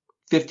least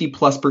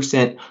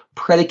 50+%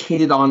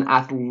 predicated on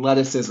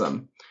athleticism.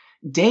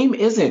 Dame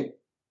isn't.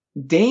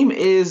 Dame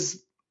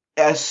is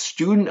a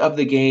student of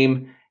the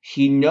game.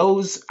 He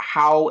knows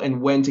how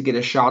and when to get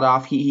a shot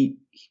off.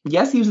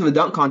 Yes, he was in the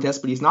dunk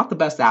contest, but he's not the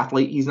best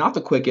athlete. He's not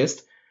the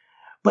quickest,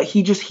 but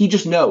he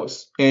just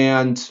knows.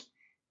 And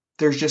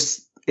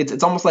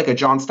it's almost like a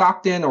John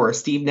Stockton or a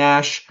Steve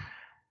Nash,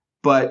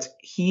 but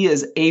he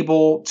is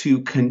able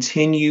to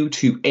continue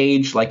to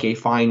age like a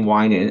fine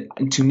wine.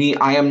 And to me,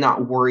 I am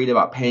not worried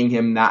about paying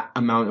him that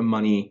amount of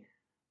money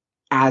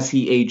as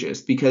he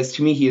ages, because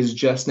to me, he is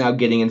just now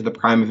getting into the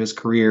prime of his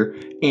career.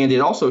 And it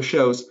also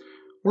shows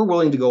we're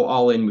willing to go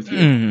all in with you.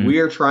 Mm-hmm. We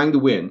are trying to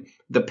win.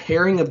 The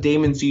pairing of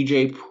Dame and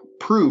CJ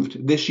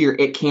proved this year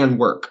it can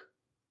work.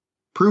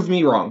 Proved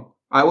me wrong.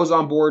 I was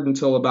on board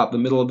until about the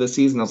middle of this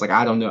season. I was like,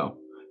 I don't know.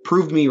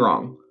 Proved me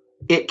wrong.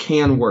 it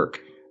can work.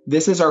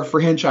 This is our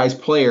franchise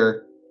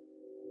player.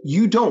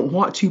 You don't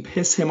want to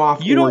piss him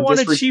off You or don't want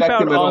to cheap disrespect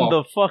out him at on all.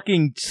 the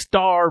fucking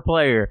star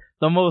player,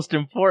 the most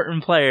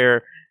important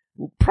player,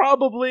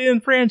 probably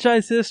in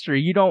franchise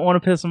history. You don't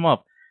want to piss him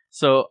off.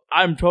 So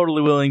I'm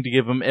totally willing to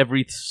give him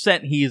every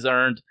cent he's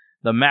earned,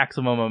 the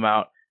maximum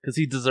amount, because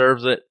he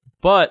deserves it.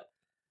 But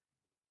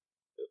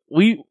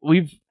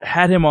we've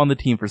had him on the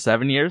team for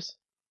 7 years.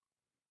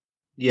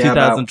 Yeah,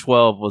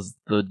 2012 was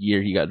the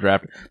year he got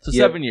drafted. So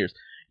Yep. 7 years.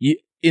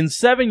 In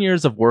 7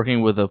 years of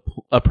working with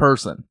a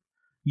person,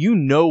 you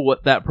know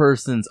what that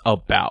person's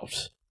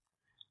about.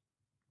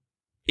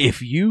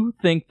 If you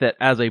think that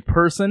as a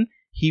person,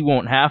 he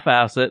won't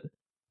half-ass it,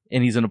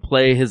 and he's going to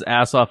play his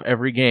ass off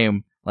every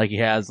game like he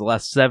has the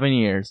last 7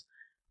 years,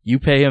 you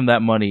pay him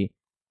that money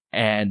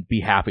and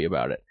be happy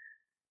about it.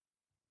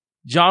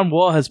 John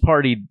Wall has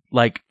partied,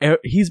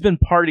 he's been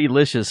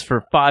partylicious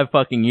for 5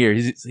 fucking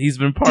years. He's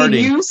been partying.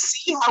 Did you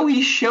see how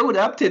he showed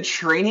up to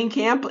training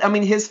camp? I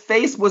mean, his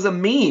face was a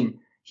meme.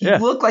 He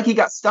looked like he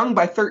got stung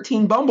by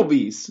 13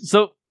 bumblebees.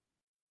 So,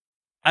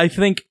 I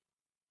think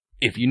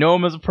if you know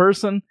him as a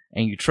person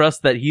and you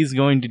trust that he's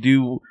going to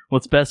do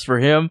what's best for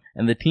him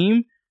and the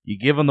team, you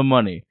give him the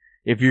money.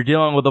 If you're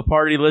dealing with a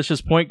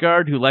partylicious point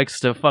guard who likes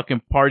to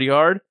fucking party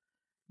hard,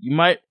 you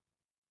might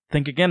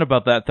think again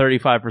about that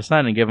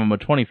 35% and give him a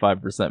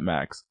 25%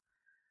 max.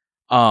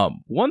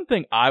 One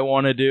thing I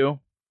want to do,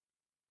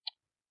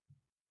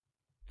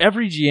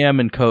 every GM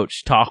and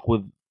coach talk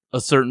with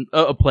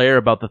a player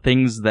about the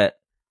things that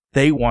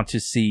they want to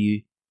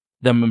see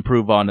them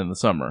improve on in the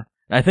summer.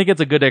 And I think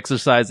it's a good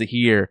exercise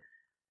here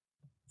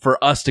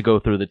for us to go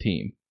through the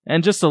team.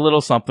 And just a little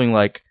something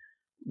like,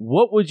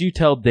 what would you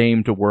tell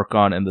Dame to work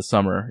on in the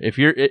summer? If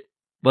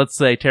let's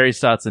say Terry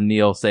Stotts and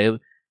Neil say,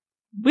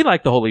 we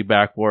like the Holy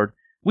Backboard.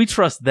 We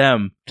trust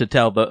them to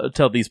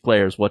tell these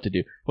players what to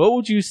do. What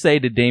would you say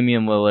to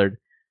Damian Lillard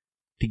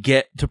to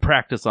get to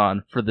practice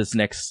on for this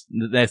next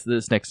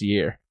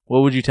year? What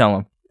would you tell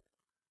him?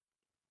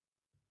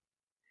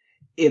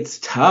 It's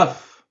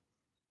tough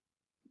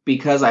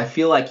because I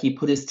feel like he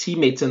put his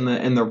teammates in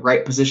the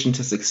right position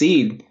to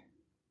succeed.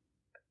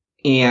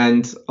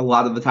 And a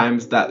lot of the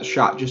times that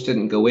shot just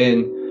didn't go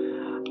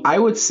in. I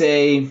would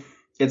say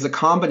it's a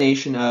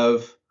combination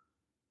of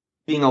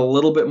being a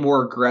little bit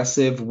more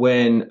aggressive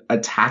when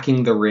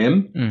attacking the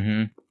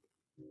rim,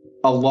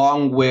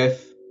 along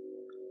with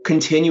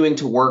continuing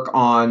to work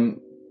on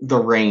the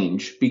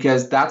range,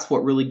 because that's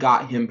what really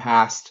got him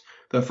past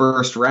the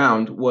first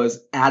round, was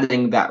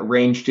adding that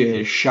range to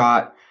his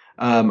shot.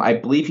 I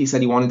believe he said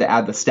he wanted to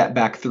add the step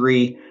back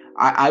three.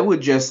 I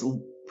would just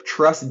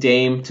trust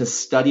Dame to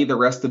study the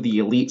rest of the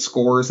elite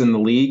scorers in the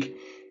league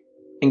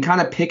and kind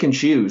of pick and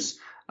choose.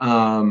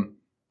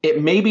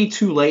 It may be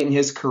too late in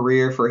his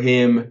career for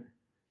him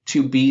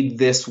to be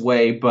this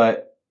way,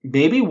 but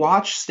maybe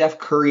watch Steph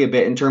Curry a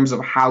bit in terms of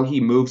how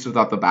he moves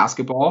without the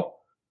basketball.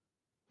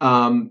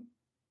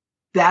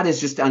 That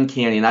is just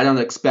uncanny, and I don't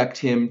expect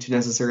him to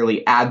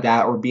necessarily add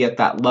that or be at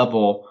that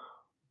level.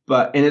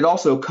 And it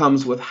also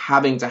comes with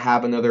having to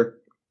have another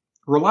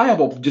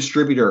reliable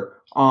distributor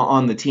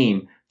on the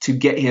team to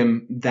get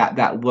him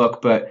that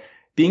look. But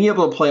being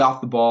able to play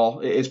off the ball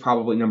is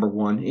probably number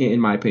one,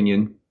 in my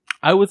opinion.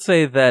 I would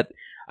say that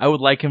I would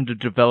like him to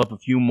develop a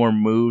few more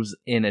moves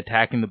in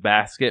attacking the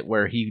basket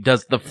where he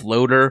does the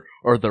floater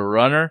or the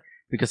runner,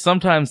 because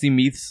sometimes he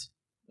meets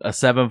a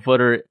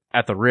 7-footer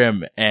at the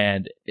rim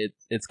and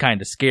it's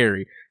kind of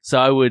scary. So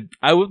I would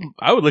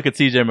look at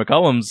CJ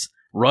McCollum's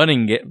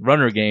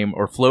runner game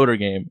or floater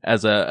game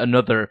as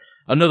another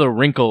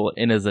wrinkle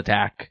in his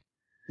attack.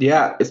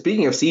 Yeah,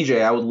 speaking of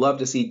CJ, I would love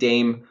to see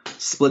Dame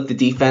split the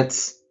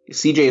defense.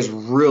 CJ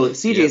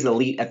is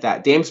elite at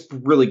that. Dame's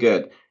really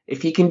good.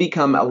 If he can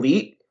become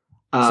elite,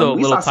 so a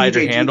little tighter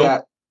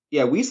handle.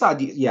 Yeah, we saw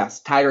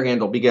tighter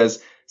handle,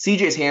 because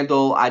CJ's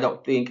handle I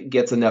don't think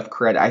gets enough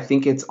credit. I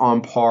think it's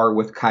on par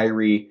with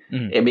Kyrie.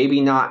 It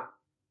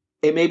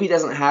maybe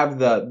doesn't have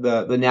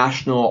the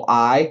national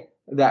eye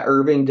that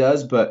Irving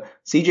does, but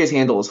CJ's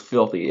handle is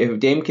filthy. If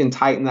Dame can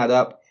tighten that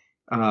up,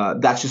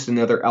 that's just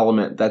another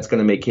element that's going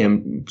to make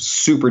him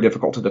super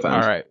difficult to defend.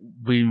 All right,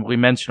 we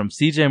mentioned him,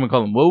 CJ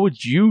McCollum. What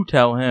would you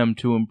tell him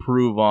to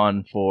improve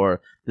on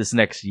for this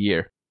next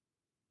year?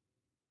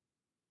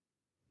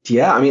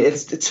 Yeah, I mean,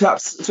 it's tough.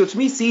 So to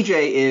me,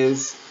 CJ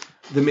is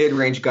the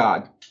mid-range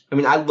god. I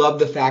mean, I love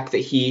the fact that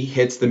he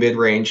hits the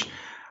mid-range.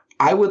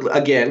 I would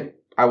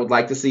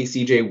like to see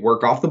CJ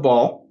work off the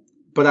ball,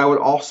 but I would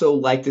also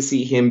like to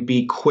see him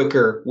be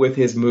quicker with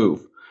his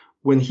move.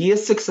 When he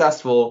is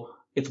successful,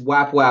 it's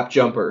whap whap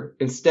jumper.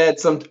 Instead,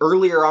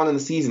 earlier on in the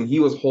season, he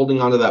was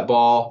holding onto that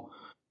ball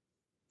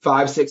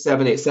 5, 6,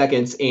 7, 8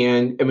 seconds,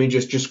 and I mean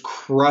just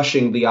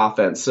crushing the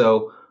offense.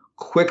 So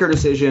quicker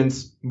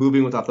decisions,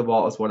 moving without the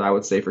ball is what I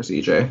would say for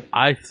CJ.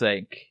 I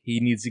think he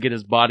needs to get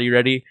his body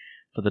ready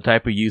for the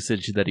type of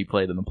usage that he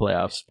played in the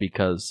playoffs,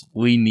 because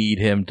we need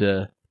him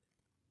to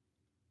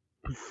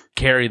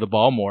carry the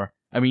ball more.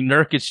 I mean,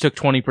 Nurkic took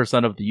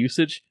 20% of the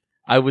usage.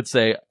 I would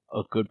say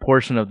a good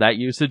portion of that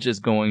usage is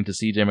going to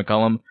CJ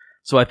McCollum,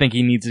 So I think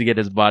he needs to get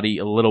his body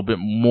a little bit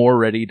more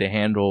ready to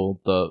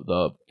handle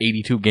the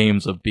 82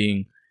 games of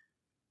being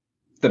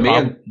the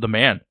man. The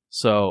man.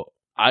 So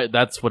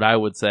that's what I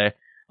would say.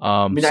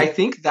 I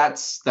think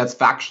that's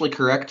factually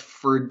correct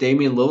for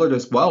Damian Lillard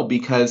as well,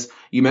 because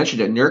you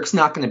mentioned it. Nurk's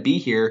not going to be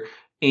here,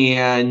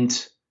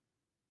 and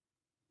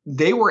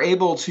they were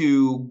able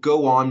to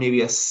go on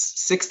maybe a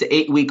 6 to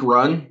 8 week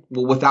run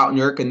without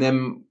Nurk and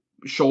them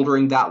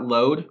shouldering that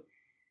load.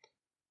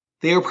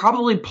 They were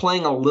probably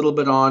playing a little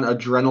bit on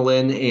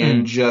adrenaline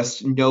and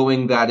just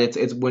knowing that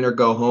it's win or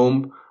go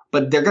home.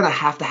 But they're going to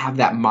have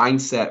that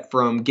mindset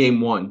from game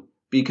one,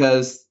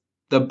 because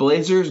the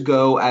Blazers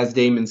go as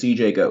Dame and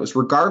CJ goes.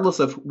 Regardless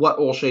of what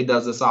Olshey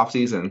does this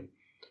offseason,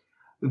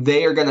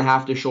 they are going to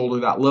have to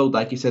shoulder that load,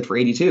 like you said, for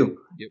 82.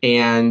 Yep.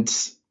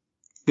 And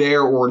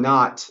fair or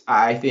not,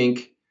 I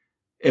think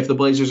if the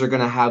Blazers are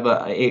going to have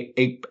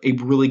a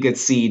really good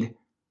seed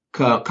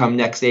come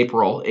next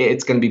April,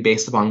 it's going to be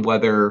based upon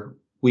whether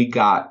we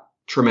got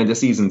tremendous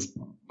seasons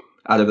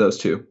out of those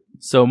two.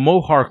 So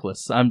Mo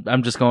Harkless,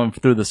 I'm just going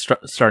through the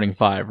starting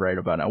five right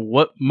about now.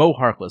 Mo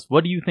Harkless,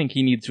 what do you think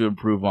he needs to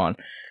improve on?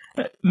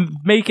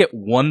 Make it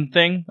one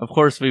thing. Of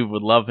course, we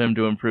would love him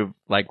to improve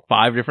like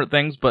 5 different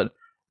things, but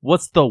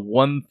what's the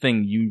one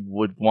thing you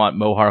would want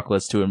Mo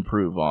Harkless to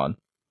improve on?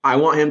 I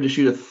want him to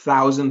shoot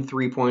 1,000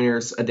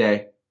 3-pointers a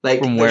day.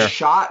 Like, the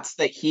shots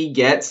that he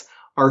gets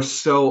are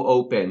so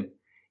open.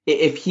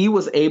 If he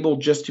was able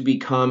just to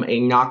become a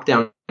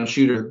knockdown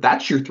shooter,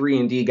 that's your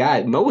 3-and-D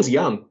guy. Mo is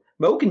young.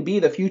 Mo can be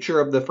the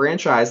future of the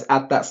franchise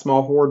at that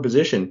small forward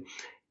position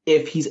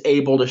if he's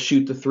able to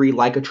shoot the 3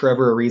 like a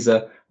Trevor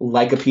Ariza,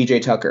 like a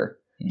PJ Tucker.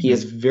 Mm-hmm. He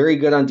is very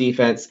good on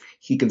defense.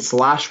 He can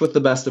slash with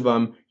the best of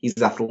them.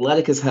 He's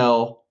athletic as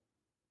hell.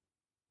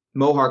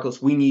 Mo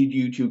Harkless, we need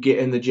you to get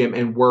in the gym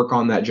and work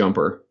on that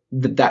jumper.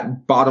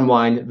 That bottom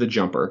line, the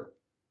jumper.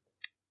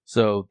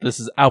 So this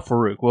is Al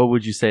Farouk. What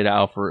would you say to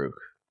Al Farouk?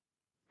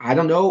 I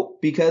don't know,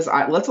 because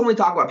let's only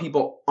talk about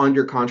people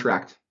under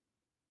contract.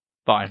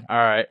 Fine. All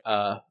right.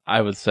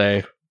 I would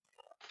say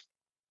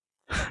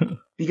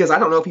because I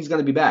don't know if he's going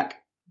to be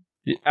back.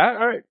 Yeah,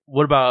 all right.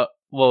 What about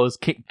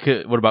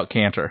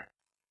Cantor?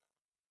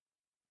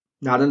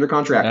 Not under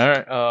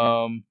contract.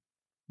 All right.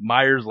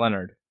 Myers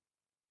Leonard.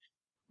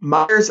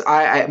 Myers,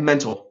 I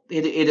mental.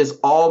 It is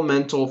all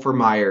mental for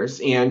Myers,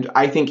 and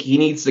I think he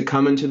needs to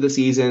come into the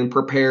season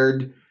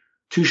prepared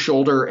to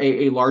shoulder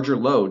a larger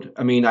load.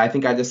 I mean, I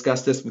think I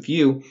discussed this with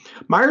you.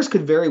 Myers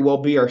could very well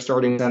be our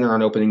starting center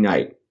on opening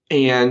night.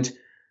 And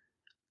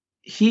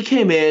he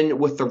came in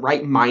with the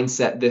right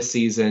mindset this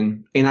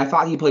season, and I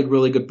thought he played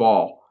really good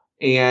ball.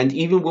 And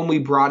even when we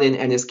brought in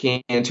Enes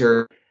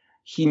Kanter,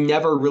 he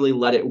never really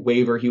let it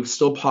waver. He was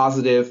still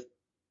positive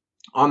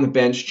on the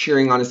bench,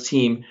 cheering on his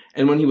team.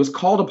 And when he was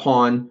called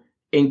upon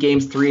in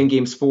games 3 and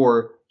games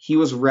 4, he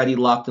was ready,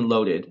 locked, and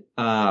loaded.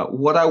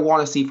 What I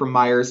want to see from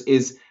Myers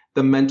is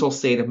the mental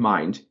state of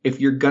mind. If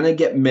you're going to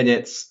get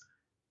minutes,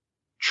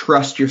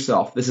 trust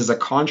yourself. This is a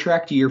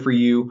contract year for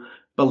you.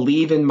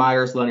 Believe in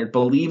Myers Leonard.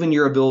 Believe in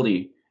your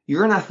ability.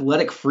 You're an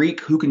athletic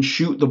freak who can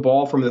shoot the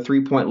ball from the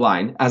 3-point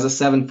line as a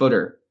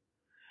 7-footer.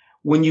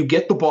 When you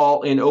get the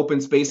ball in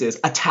open spaces,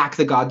 attack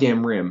the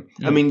goddamn rim.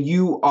 Mm-hmm. I mean,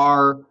 you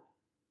are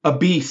a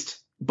beast.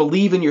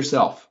 Believe in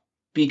yourself.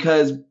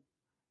 Because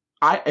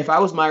if I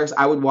was Myers,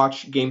 I would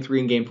watch game 3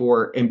 and game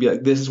 4 and be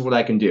like, this is what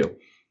I can do.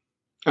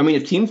 I mean,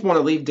 if teams want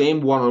to leave Dame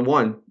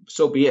one-on-one,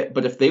 so be it.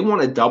 But if they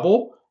want to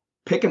double,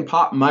 pick and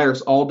pop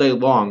Myers all day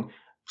long.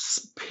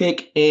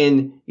 Pick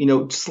in,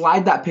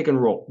 slide that pick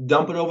and roll.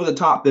 Dump it over the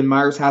top. Then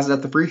Myers has it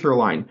at the free throw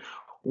line.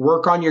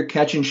 Work on your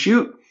catch and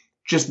shoot.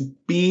 Just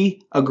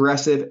be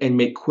aggressive and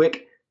make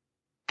quick,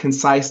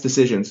 concise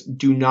decisions.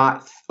 Do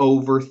not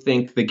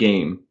overthink the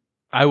game.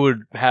 I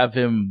would have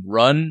him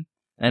run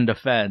and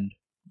defend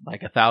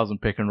like 1,000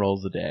 pick and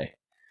rolls a day,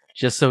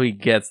 just so he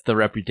gets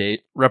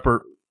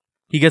the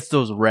he gets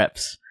those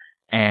reps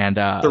and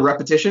the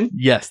repetition.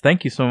 Yes,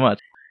 thank you so much.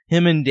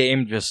 Him and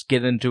Dame just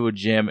get into a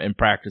gym and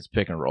practice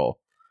pick and roll.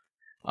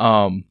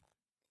 Oh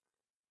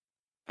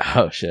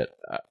shit.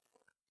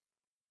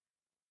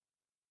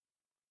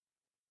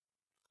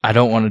 I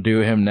don't want to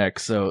do him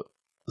next, so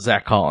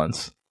Zach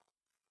Collins.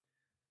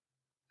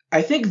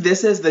 I think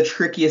this is the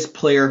trickiest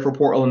player for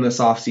Portland this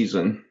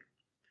offseason.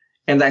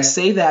 And I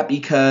say that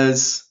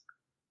because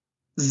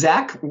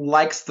Zach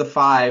likes the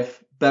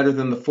 5 better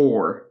than the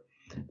 4.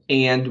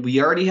 And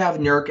we already have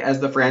Nurk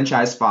as the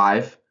franchise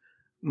 5.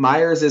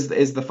 Myers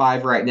is the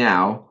 5 right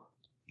now.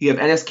 You have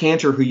Enes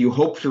Kanter, who you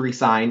hope to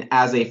resign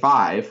as a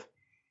 5.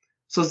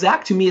 So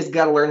Zach, to me, has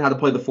got to learn how to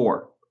play the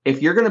 4.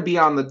 If you're going to be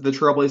on the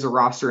Trailblazer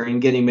roster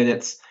and getting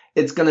minutes,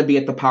 it's going to be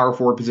at the power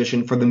forward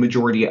position for the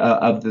majority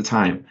of the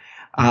time.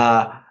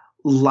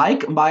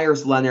 Like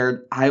Myers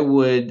Leonard, I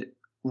would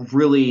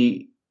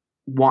really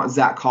want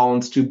Zach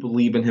Collins to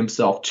believe in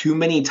himself. Too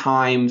many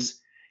times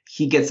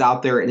he gets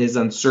out there and is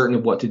uncertain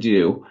of what to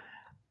do.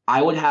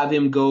 I would have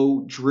him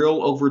go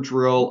drill over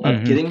drill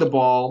of getting the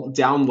ball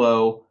down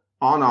low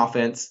on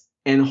offense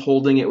and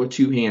holding it with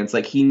 2 hands.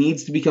 Like, he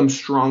needs to become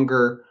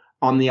stronger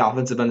on the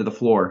offensive end of the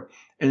floor.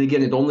 And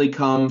again, it only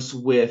comes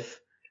with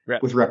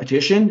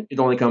repetition. It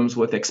only comes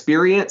with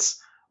experience.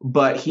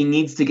 But he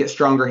needs to get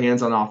stronger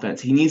hands on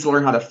offense. He needs to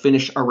learn how to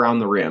finish around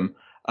the rim.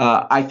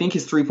 I think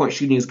his three-point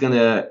shooting is going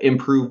to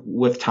improve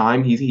with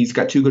time. He's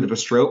got too good of a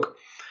stroke.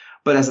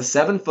 But as a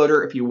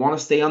 7-footer, if you want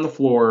to stay on the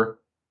floor,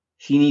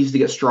 he needs to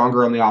get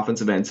stronger on the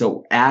offensive end.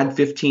 So add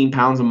 15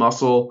 pounds of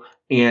muscle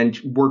and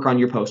work on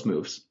your post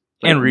moves.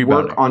 And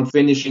rebounding. Work on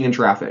finishing in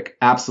traffic.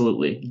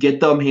 Absolutely. Get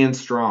them hands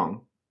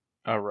strong.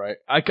 All right.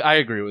 I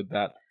agree with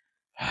that.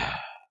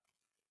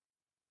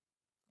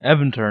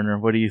 Evan Turner,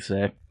 what do you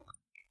say?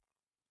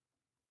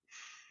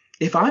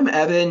 If I'm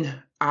Evan,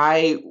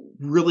 I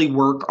really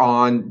work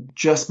on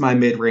just my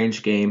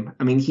mid-range game.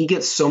 I mean, he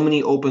gets so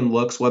many open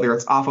looks, whether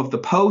it's off of the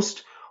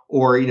post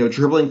or,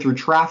 dribbling through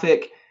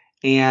traffic,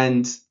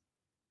 and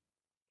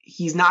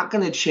he's not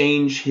going to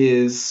change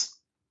his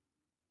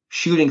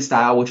shooting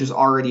style, which is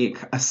already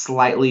a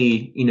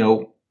slightly,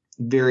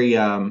 very,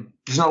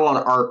 there's not a lot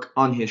of arc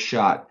on his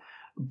shot.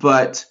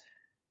 But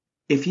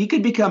if he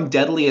could become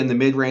deadly in the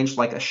mid-range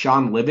like a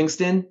Sean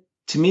Livingston,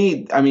 to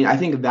me, I mean, I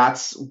think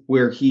that's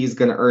where he's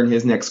going to earn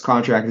his next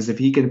contract, is if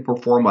he can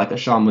perform like a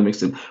Sean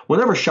Livingston.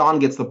 Whenever Sean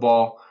gets the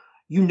ball,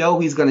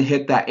 he's going to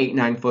hit that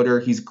 8-9 footer.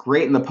 He's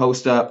great in the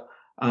post up.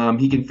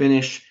 He can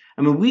finish.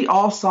 I mean, we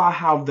all saw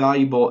how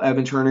valuable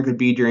Evan Turner could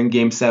be during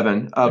Game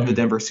 7 of the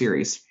Denver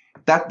series.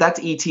 That's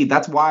ET.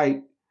 That's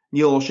why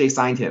Neil Olshey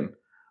signed him.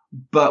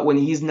 But when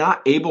he's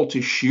not able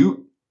to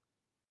shoot,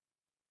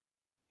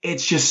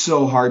 it's just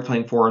so hard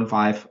playing 4 and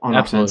 5 on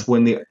offense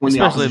when the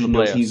opposition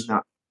knows he's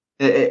not.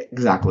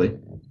 Exactly.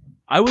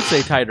 I would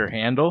say tighter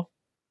handle.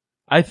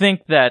 I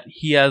think that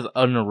he has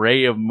an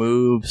array of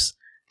moves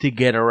to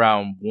get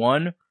around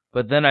one,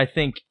 but then I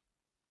think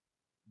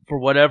for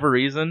whatever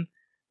reason,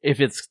 if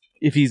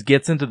he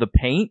gets into the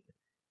paint,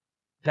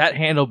 that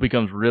handle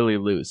becomes really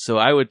loose. So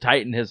I would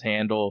tighten his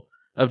handle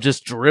of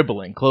just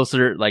dribbling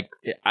closer.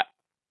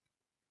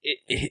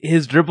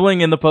 His dribbling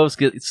in the post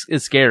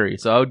is scary,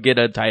 so I would get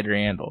a tighter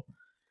handle.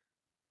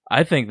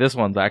 I think this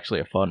one's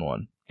actually a fun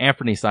one.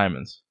 Anthony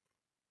Simons.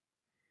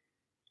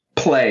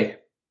 Play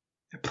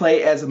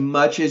as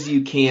much as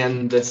you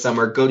can this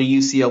summer. Go to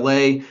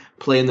UCLA,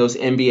 play in those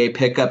NBA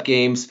pickup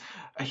games.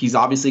 He's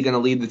obviously going to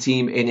lead the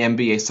team in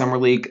NBA Summer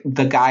League.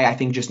 The guy, I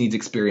think, just needs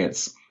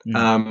experience.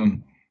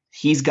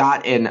 He's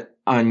got an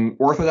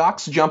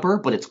unorthodox jumper,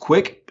 but it's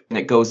quick and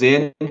it goes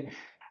in.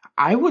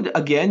 I would,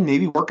 again,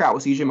 maybe work out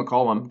with CJ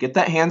McCollum. Get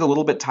that hand a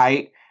little bit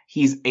tight.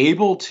 He's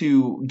able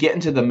to get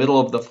into the middle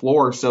of the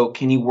floor. So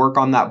can he work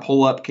on that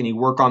pull-up? Can he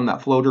work on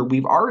that floater?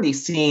 We've already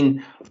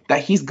seen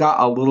that he's got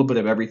a little bit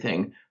of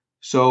everything.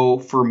 So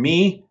for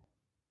me,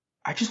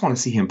 I just want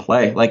to see him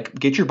play.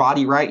 Get your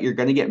body right. You're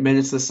going to get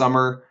minutes this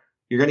summer.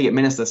 You're going to get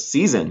minutes this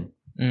season.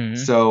 Mm-hmm.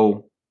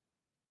 So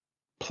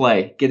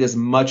play. Get as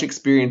much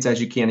experience as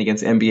you can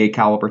against NBA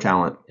caliber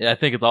talent. Yeah, I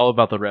think it's all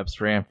about the reps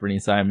for Anthony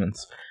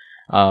Simons.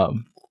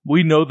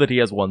 We know that he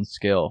has one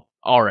skill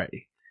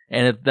already,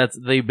 and that's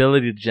the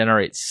ability to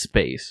generate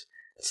space.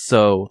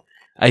 So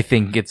I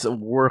think it's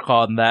work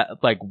on that,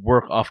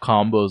 work off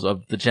combos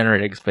of the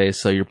generating space.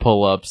 So your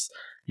pull-ups,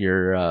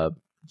 your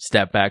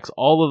step backs,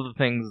 all of the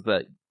things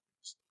that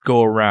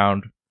go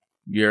around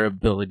your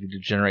ability to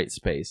generate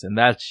space. And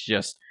that's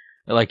just,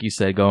 like you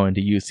said, going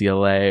to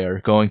UCLA or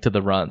going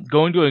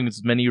doing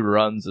as many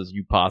runs as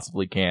you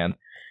possibly can.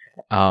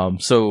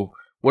 So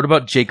what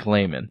about Jake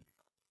Layman?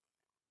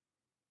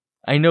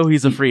 I know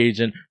he's a free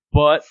agent,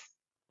 but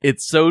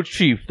it's so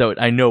cheap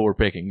that I know we're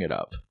picking it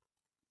up.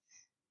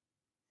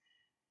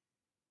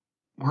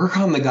 Work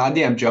on the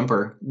goddamn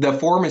jumper. The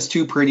form is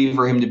too pretty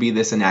for him to be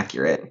this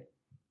inaccurate.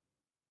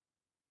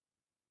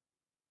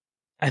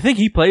 I think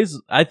he plays.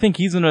 I think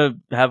he's gonna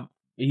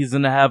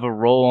have a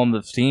role on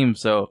the team.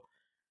 So,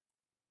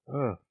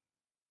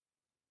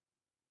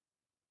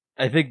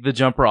 I think the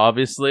jumper,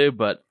 obviously,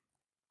 but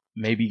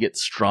maybe get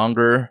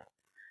stronger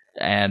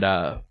and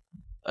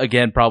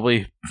again,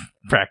 probably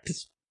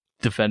practice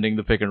defending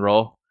the pick and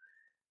roll.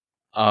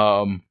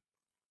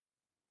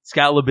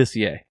 Scott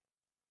Labissiere.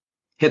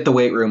 Hit the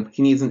weight room.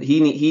 He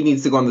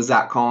needs to go on the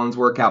Zach Collins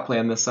workout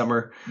plan this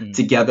summer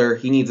together.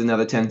 He needs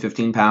another 10,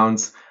 15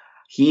 pounds.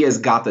 He has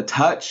got the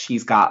touch.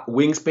 He's got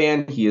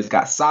wingspan. He has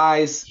got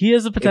size. He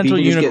is a potential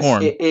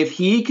unicorn. If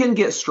he can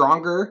get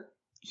stronger,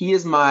 he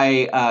is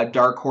my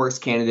dark horse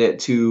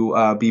candidate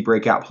to be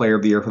breakout player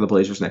of the year for the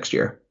Blazers next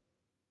year.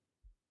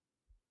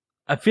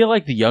 I feel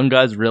like the young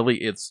guys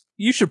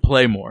you should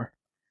play more.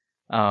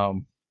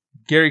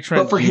 Gary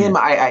Trent. But for him,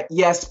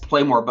 yes,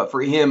 play more. But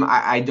for him,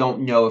 I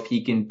don't know if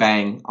he can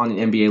bang on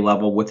an NBA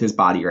level with his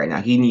body right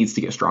now. He needs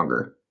to get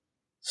stronger.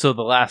 So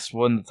the last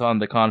one that's on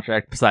the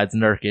contract besides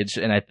Nurkic,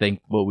 and I think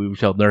what we would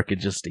tell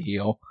Nurkic is to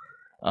heal.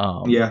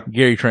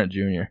 Gary Trent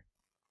Jr.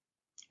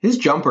 His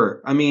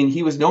jumper. I mean,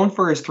 he was known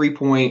for his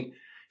 3-point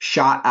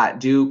shot at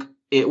Duke.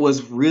 It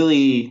was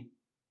really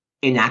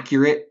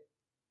inaccurate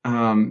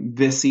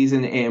this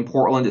season in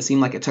Portland. It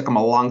seemed like it took him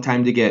a long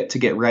time to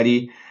get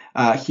ready.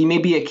 He may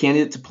be a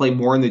candidate to play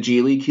more in the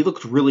G League. He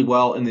looked really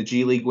well in the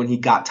G League when he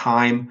got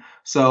time.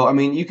 So, I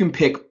mean, you can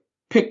pick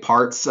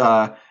parts.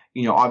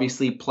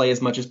 obviously play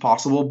as much as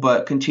possible,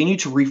 but continue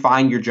to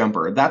refine your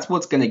jumper. That's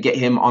what's going to get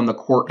him on the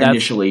court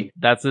initially.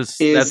 That's his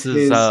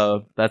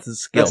skill. That's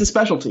his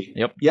specialty.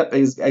 Yep,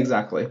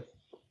 exactly.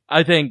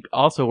 I think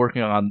also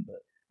working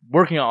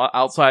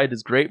outside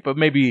is great, but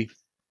maybe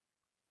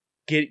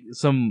get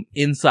some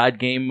inside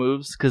game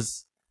moves,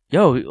 because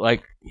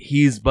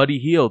he's Buddy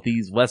Hield,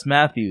 he's Wes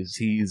Matthews,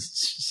 he's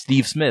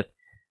Steve Smith.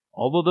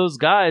 All of those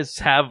guys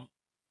have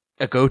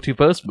a go-to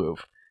post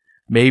move.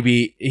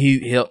 Maybe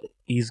he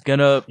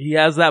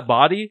has that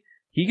body.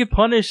 He could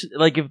punish,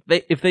 like,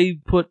 if they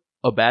put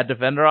a bad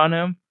defender on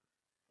him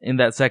in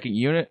that second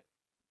unit,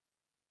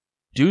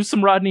 do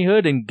some Rodney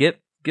Hood and get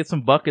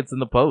some buckets in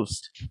the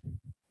post.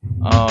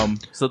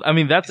 So I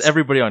mean, that's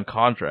everybody on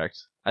contract.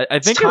 I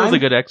think it was a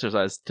good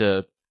exercise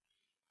to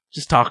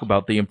just talk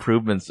about the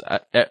improvements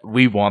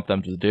we want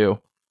them to do.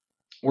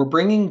 We're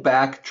bringing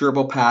back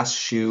dribble, pass,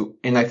 shoot,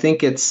 and I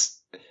think it's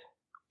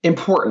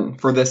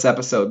important for this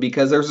episode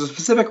because there's a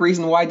specific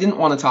reason why I didn't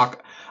want to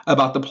talk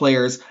about the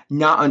players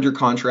not under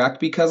contract,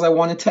 because I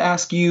wanted to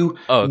ask you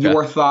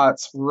your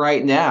thoughts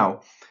right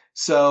now.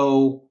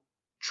 So,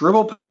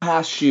 dribble,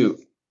 pass, shoot.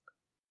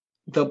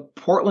 The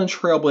Portland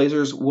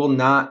Trailblazers will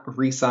not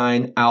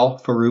re-sign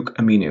Al-Farouq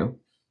Aminu.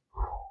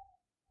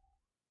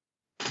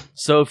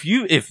 So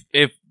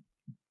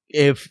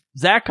if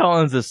Zach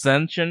Collins'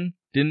 ascension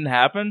didn't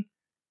happen,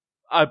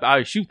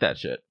 I shoot that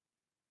shit.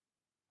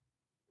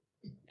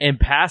 And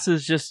pass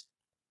is just,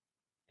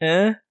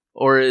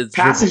 or is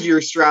pass is you're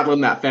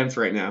straddling that fence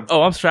right now.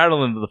 Oh, I'm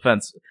straddling the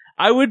fence.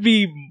 I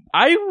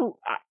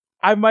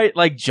might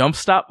like jump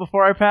stop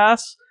before I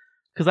pass,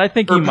 because I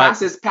think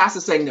pass is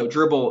saying no.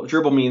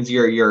 Dribble means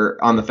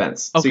you're on the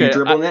fence. Okay, so you're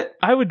dribbling it.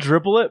 I would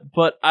dribble it,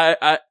 but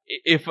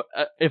if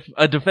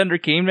a defender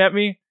came at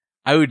me,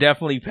 I would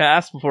definitely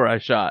pass before I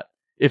shot.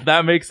 If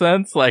that makes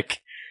sense, like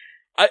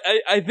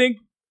I think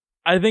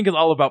it's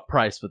all about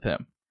price with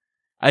him.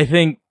 I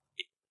think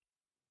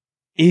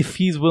if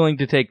he's willing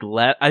to take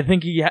less, I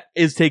think he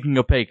is taking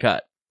a pay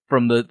cut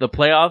from the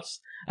playoffs.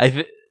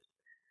 I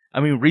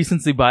mean,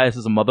 recency bias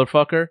is a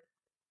motherfucker.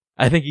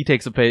 I think he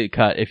takes a pay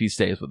cut if he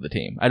stays with the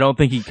team. I don't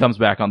think he comes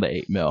back on the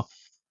 $8 million.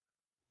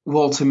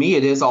 Well, to me,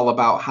 it is all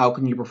about how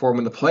can you perform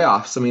in the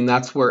playoffs. I mean,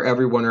 that's where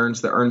everyone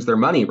earns their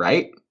money,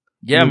 right?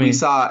 Yeah, we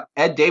saw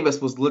Ed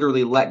Davis was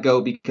literally let go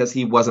because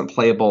he wasn't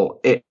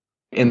playable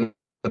in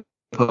the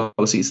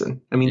postseason.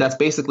 I mean, that's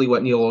basically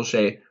what Neil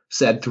Olshey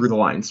said through the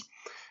lines.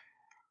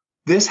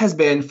 This has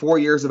been 4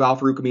 years of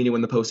Al-Farouq Aminu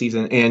in the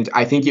postseason, and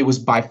I think it was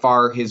by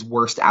far his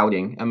worst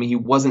outing. I mean, he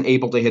wasn't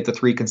able to hit the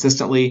three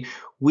consistently.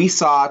 We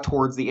saw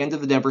towards the end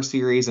of the Denver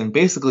series and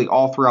basically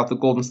all throughout the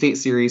Golden State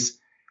series,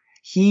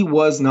 he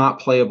was not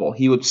playable.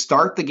 He would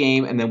start the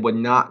game and then would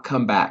not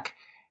come back.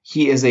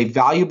 He is a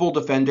valuable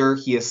defender.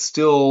 He is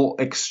still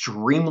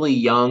extremely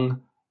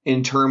young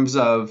in terms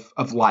of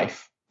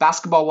life.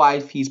 Basketball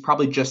life, he's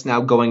probably just now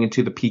going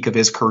into the peak of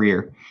his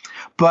career.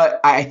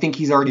 But I think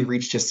he's already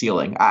reached his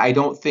ceiling. I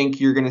don't think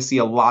you're going to see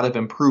a lot of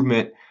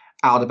improvement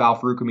out of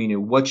Al-Farouq Aminu.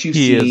 What you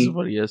see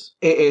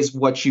is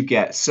what you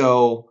get.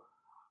 So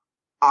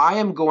I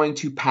am going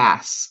to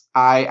pass.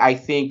 I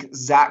think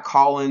Zach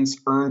Collins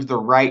earned the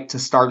right to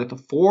start at the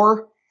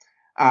 4.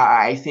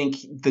 I think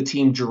the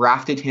team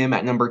drafted him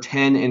at number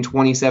 10 in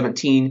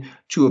 2017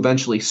 to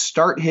eventually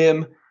start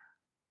him.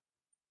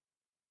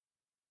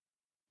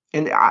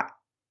 And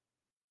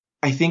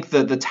I think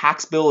the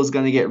tax bill is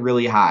going to get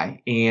really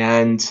high.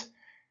 And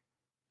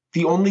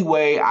the only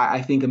way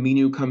I think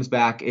Aminu comes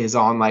back is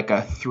on like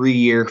a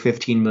 3-year,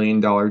 $15 million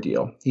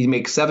deal. He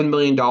makes $7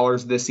 million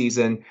this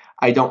season.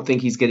 I don't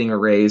think he's getting a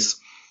raise.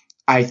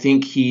 I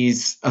think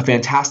he's a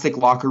fantastic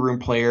locker room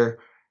player,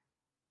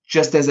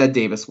 just as Ed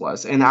Davis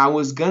was. And I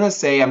was going to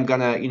say I'm going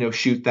to,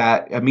 shoot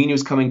that.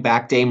 Aminu's coming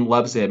back. Dame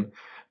loves him.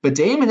 But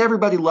Dame and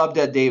everybody loved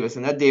Ed Davis,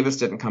 and Ed Davis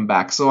didn't come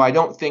back. So I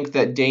don't think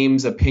that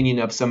Dame's opinion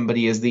of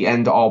somebody is the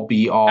end-all,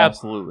 be-all.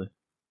 Absolutely.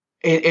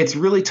 It's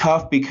really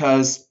tough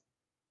because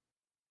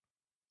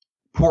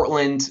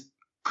Portland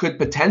could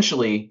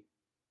potentially,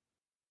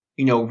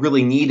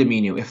 really need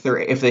Aminu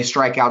if they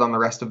strike out on the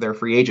rest of their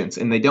free agents.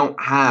 And they don't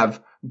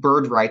have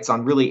bird rights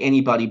on really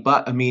anybody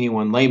but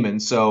Aminu and Layman.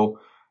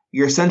 So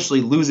you're essentially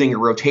losing a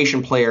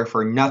rotation player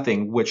for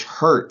nothing, which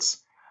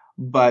hurts.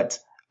 But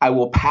I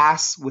will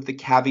pass with the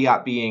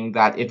caveat being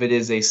that if it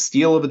is a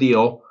steal of a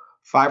deal,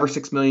 $5 or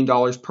 $6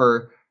 million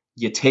per,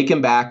 you take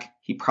him back.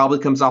 He probably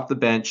comes off the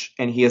bench,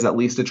 and he has at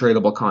least a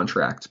tradable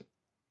contract.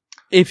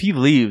 If he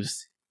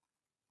leaves,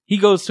 he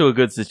goes to a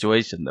good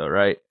situation, though,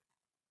 right?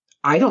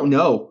 I don't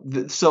know.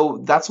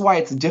 So that's why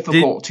it's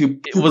difficult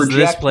to was project.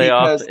 This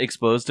playoff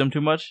exposed him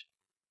too much?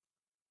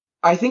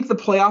 I think the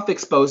playoff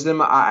exposed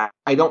him. I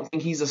don't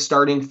think he's a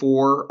starting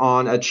 4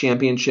 on a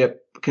championship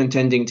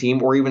contending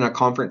team or even a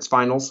conference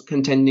finals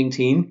contending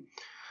team.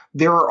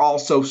 There are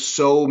also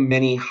so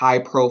many high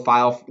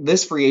profile.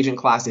 This free agent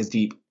class is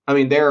deep. I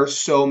mean, there are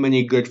so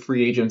many good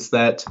free agents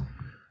that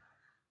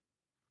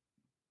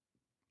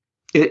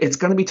it's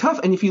going to be tough.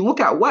 And if you look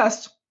at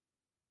West,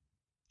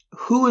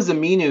 who is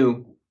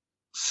Aminu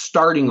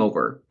starting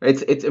over.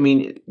 It's I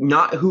mean,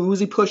 not who's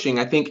he pushing?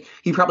 I think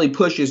he probably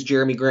pushes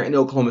Jeremy Grant in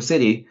Oklahoma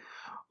City,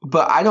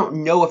 but I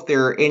don't know if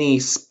there are any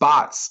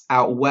spots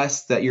out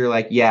west that you're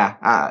like,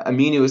 yeah,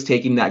 Aminu is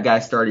taking that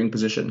guy's starting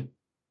position.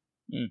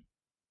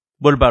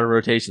 What about a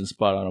rotation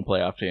spot on a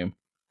playoff team?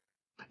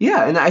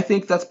 Yeah, and I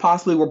think that's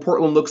possibly where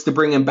Portland looks to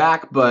bring him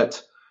back,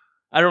 but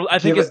I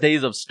think his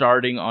days of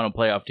starting on a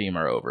playoff team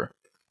are over.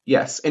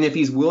 yes, and if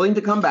he's willing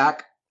to come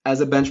back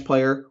as a bench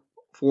player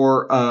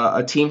for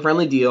a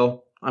team-friendly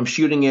deal, I'm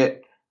shooting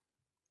it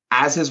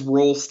as his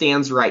role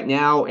stands right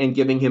now and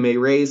giving him a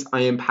raise.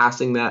 I am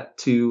passing that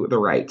to the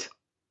right.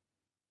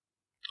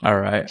 All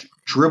right.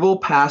 Dribble,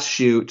 pass,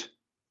 shoot.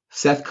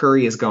 Seth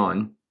Curry is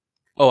gone.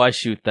 Oh, I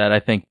shoot that. I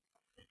think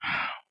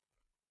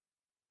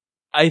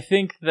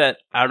that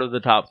out of the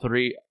top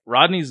three,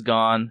 Rodney's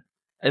gone.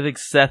 I think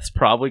Seth's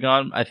probably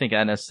gone. I think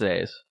Ennis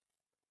stays.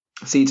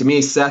 See, to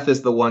me, Seth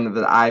is the one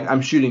that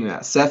I'm shooting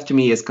that. Seth, to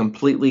me, is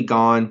completely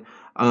gone.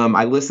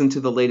 I listened to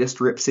the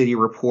latest Rip City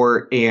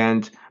report,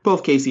 and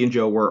both Casey and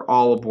Joe were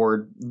all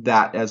aboard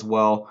that as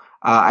well.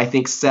 I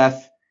think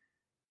Seth,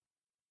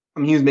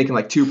 he was making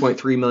like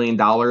 $2.3 million.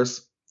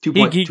 He's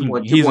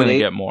going to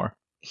get more.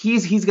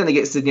 He's going to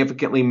get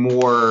significantly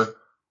more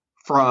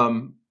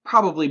from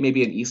probably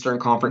maybe an Eastern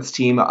Conference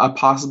team,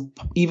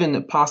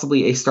 even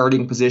possibly a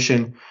starting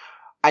position.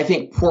 I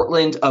think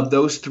Portland, of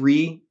those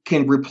three,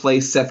 can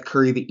replace Seth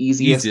Curry the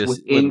easiest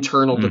with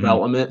internal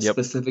development,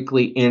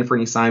 specifically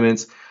Anthony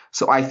Simons.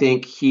 So I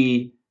think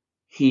he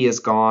is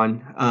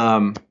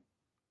gone.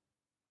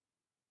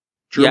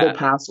 Dribble,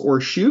 pass, or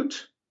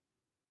shoot.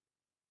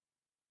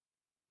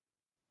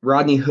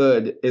 Rodney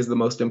Hood is the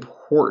most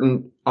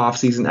important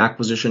offseason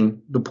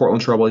acquisition the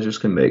Portland Trailblazers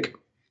can make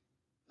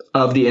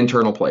of the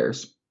internal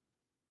players.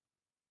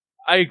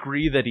 I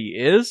agree that he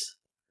is.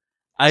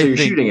 You're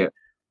shooting it.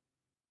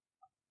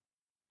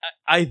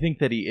 I think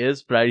that he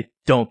is, but I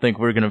don't think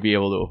we're going to be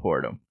able to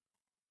afford him.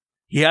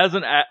 He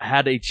hasn't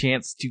had a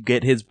chance to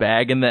get his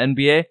bag in the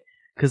NBA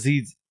because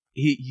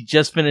he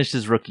just finished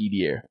his rookie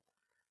year.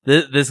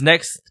 This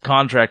next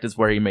contract is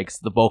where he makes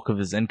the bulk of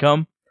his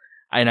income,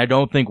 and I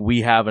don't think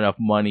we have enough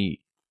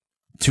money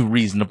to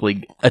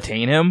reasonably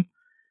attain him.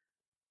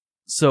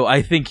 So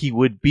I think he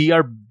would be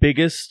our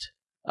biggest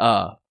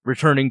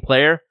returning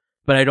player,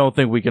 but I don't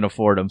think we can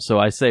afford him. So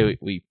I say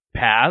we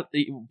pass.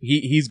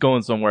 He's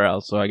going somewhere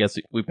else, so I guess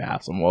we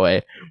pass him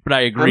away. But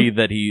I agree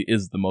that he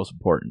is the most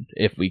important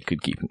if we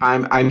could keep him.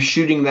 I'm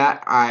shooting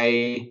that.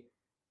 I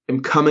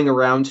am coming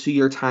around to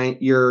your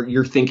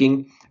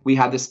thinking. We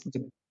had this.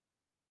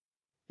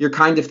 You're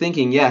kind of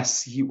thinking,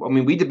 yes.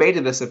 We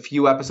debated this a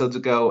few episodes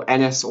ago,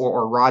 Ennis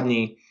or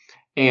Rodney,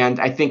 and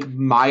I think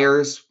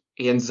Myers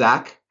and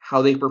Zach,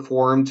 how they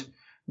performed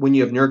when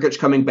you have Nurkic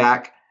coming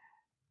back,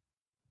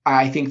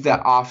 I think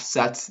that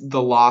offsets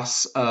the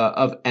loss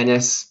of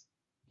Ennis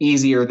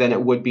easier than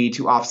it would be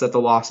to offset the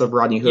loss of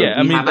Rodney Hood.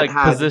 Yeah,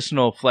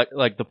 positional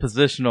the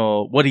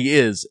positional, what he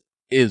is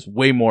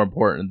way more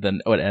important than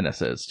what Ennis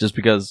is, just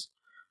because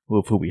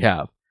of who we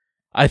have.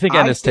 I think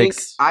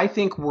Ennis I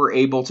think we're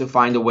able to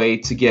find a way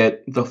to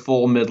get the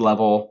full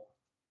mid-level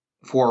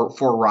for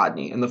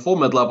Rodney. And the full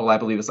mid-level, I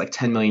believe, is like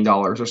 $10 million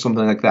or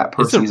something like that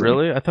per season. Is it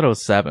really? I thought it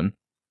was 7.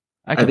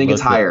 I think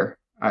it's higher.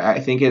 I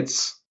think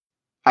it's...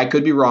 I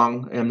could be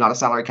wrong, and I'm not a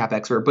salary cap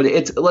expert, but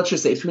let's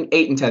just say it's between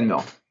 8 and 10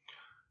 mil.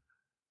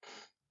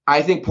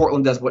 I think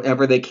Portland does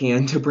whatever they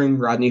can to bring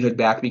Rodney Hood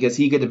back because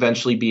he could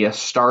eventually be a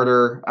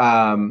starter.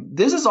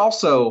 This is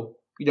also,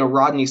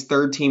 Rodney's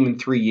third team in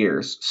 3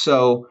 years.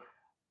 So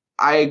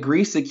I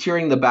agree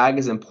securing the bag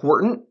is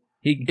important.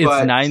 It's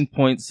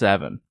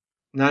 9.7.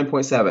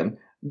 9.7.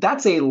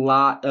 That's a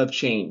lot of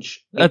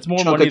change. That's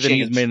more money than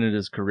he's made in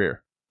his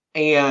career.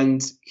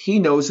 And he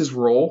knows his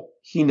role.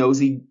 He knows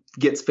he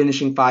gets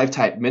finishing 5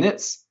 type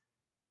minutes.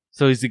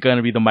 So is he going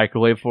to be the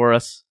microwave for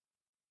us?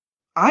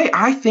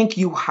 I think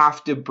you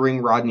have to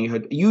bring Rodney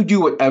Hood. You do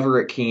whatever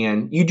it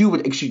can. You do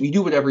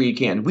whatever you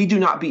can. We do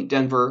not beat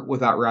Denver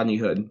without Rodney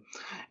Hood.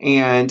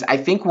 And I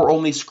think we're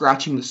only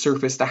scratching the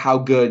surface to how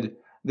good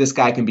this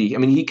guy can be.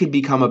 He could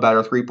become a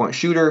better 3-point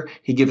shooter.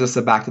 He gives us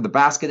a back to the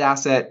basket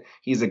asset.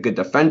 He's a good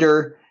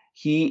defender.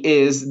 He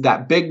is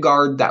that big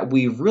guard that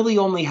we've really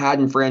only had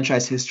in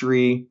franchise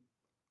history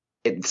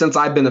since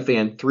I've been a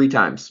fan 3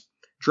 times.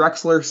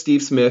 Drexler,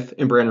 Steve Smith,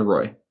 and Brandon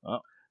Roy. Oh.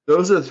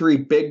 Those are the 3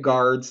 big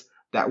guards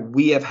that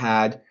we have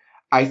had.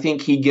 I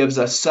think he gives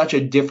us such a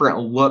different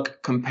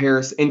look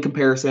in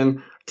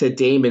comparison to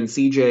Dame and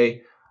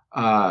CJ.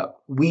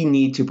 We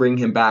need to bring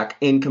him back.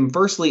 And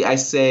conversely, I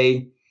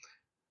say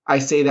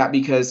that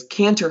because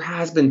Cantor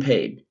has been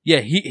paid. Yeah,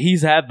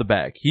 he's had the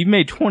bag. He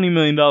made $20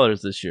 million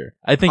this year.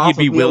 I think he'd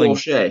be willing.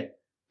 Olshey,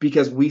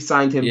 because we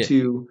signed him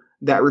to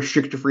that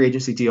restricted free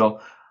agency deal.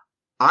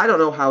 I don't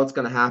know how it's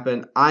going to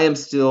happen. I am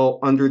still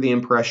under the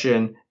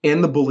impression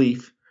and the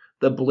belief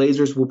the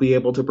Blazers will be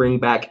able to bring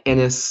back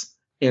Ennis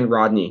and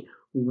Rodney.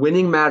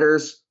 Winning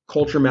matters.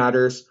 Culture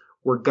matters.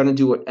 We're going to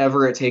do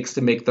whatever it takes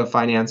to make the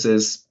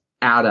finances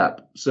add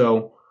up.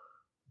 So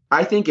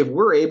I think if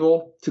we're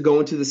able to go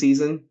into the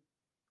season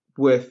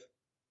with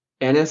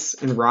Ennis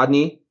and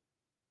Rodney,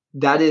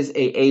 that is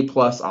a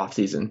plus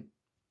offseason.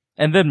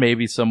 And then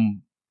maybe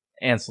some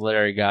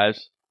ancillary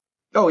guys.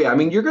 Oh, yeah. I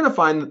mean, you're going to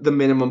find the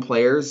minimum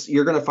players.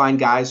 You're going to find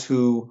guys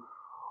who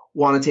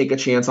want to take a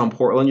chance on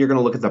Portland. You're going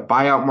to look at the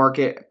buyout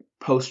market,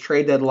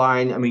 post-trade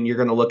deadline. I mean, you're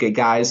going to look at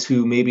guys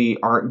who maybe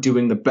aren't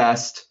doing the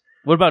best.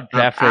 What about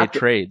draft day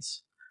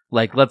trades?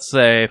 Like, let's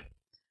say...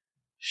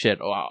 Shit,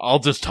 I'll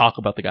just talk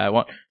about the guy I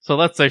want. So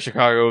let's say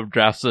Chicago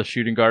drafts a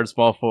shooting guard,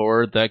 small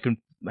forward that can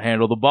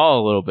handle the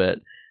ball a little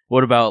bit.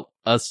 What about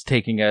us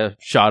taking a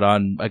shot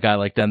on a guy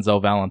like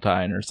Denzel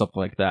Valentine or something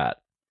like that?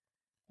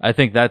 I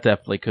think that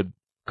definitely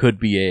could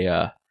be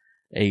a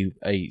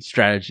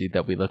strategy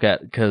that we look at,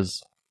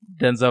 because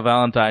Denzel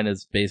Valentine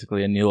is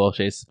basically a Neil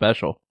Olshey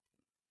special,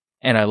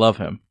 and I love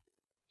him.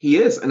 He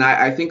is, and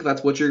I think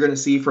that's what you're going to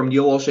see from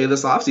Neil Olshey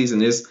this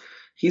offseason is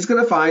he's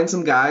going to find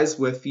some guys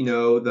with,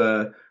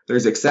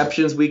 there's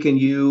exceptions we can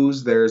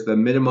use. There's the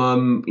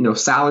minimum,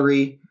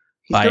 salary.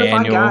 He's going to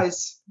find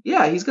guys.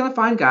 Yeah, he's going to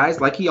find guys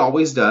like he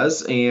always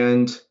does.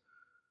 And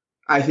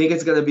I think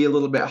it's going to be a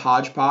little bit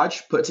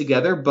hodgepodge put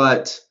together,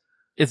 but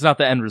it's not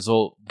the end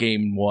result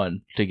game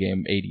 1 to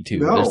game 82.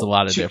 No, there's a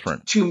lot of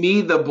different. To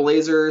me, the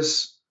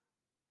Blazers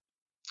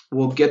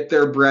will get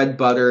their bread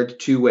buttered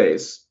 2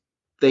 ways.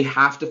 They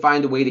have to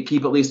find a way to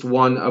keep at least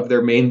one of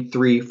their main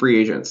 3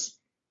 free agents.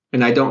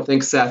 And I don't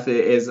think Seth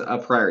is a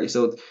priority.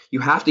 So you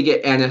have to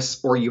get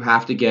Ennis or you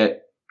have to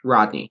get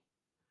Rodney.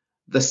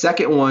 The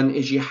second one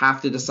is you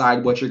have to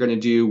decide what you're going to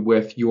do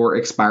with your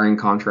expiring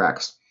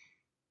contracts.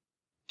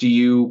 Do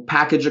you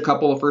package a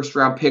couple of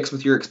first-round picks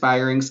with your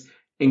expirings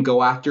and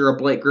go after a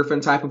Blake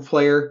Griffin type of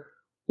player?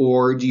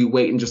 Or do you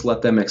wait and just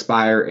let them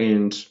expire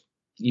and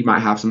you might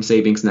have some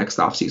savings next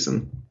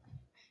offseason?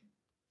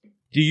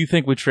 Do you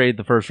think we trade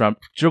the first round?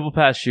 Dribble,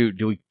 pass, shoot,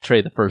 do we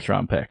trade the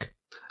first-round pick?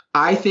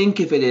 I think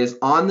if it is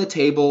on the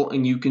table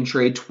and you can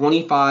trade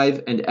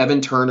 25 and Evan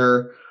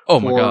Turner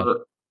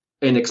for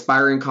an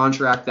expiring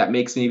contract that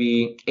makes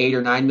maybe $8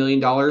 or $9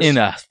 million in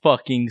a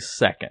fucking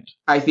second,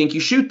 I think you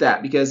shoot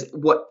that, because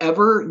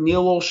whatever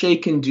Neil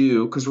Olshey can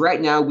do, because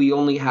right now we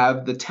only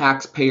have the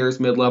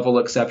taxpayers mid-level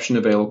exception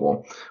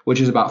available,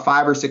 which is about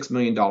 $5 or $6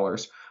 million.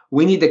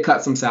 We need to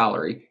cut some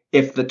salary.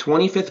 If the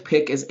 25th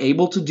pick is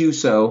able to do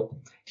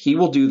so, he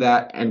will do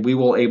that, and we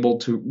will be able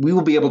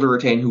to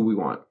retain who we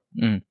want.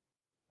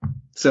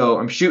 So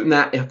I'm shooting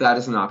that if that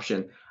is an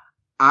option.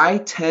 I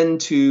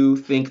tend to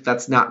think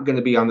that's not going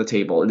to be on the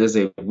table. It is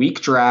a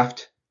weak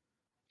draft.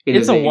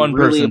 It's a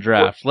one-person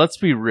draft. Let's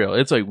be real.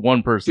 It's a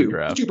one-person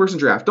draft. 2-person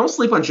draft. Don't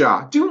sleep on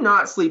Ja. Do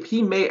not sleep.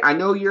 I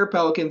know you're a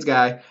Pelicans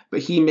guy, but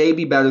he may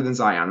be better than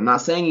Zion. I'm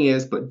not saying he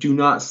is, but do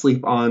not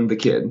sleep on the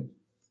kid.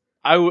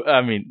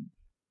 I mean...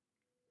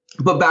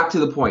 But back to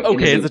the point.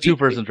 Okay, it's a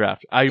 2-person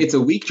draft. It's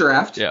a weak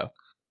draft. Yeah.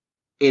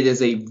 It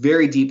is a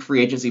very deep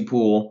free agency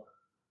pool.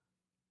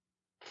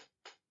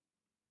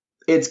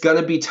 It's going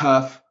to be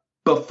tough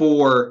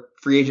before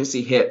free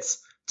agency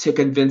hits to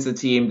convince a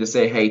team to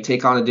say, hey,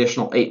 take on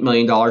additional $8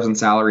 million in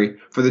salary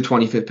for the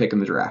 25th pick in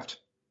the draft.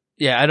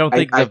 Yeah, I don't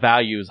think the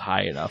value is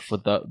high enough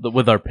with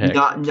with our pick.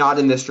 Not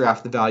in this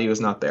draft. The value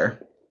is not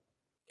there.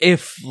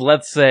 If,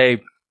 let's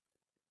say,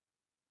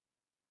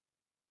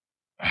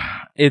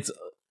 it's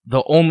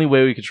the only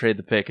way we could trade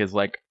the pick is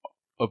like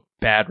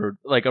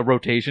a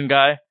rotation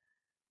guy,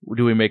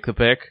 do we make the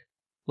pick?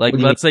 Like,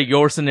 let's say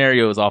your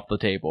scenario is off the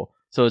table.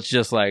 So it's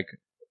just like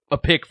a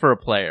pick for a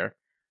player,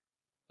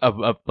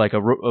 a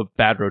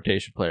bad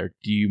rotation player.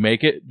 Do you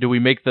make it? Do we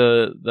make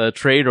the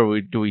trade,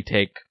 or do we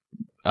take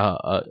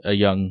a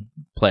young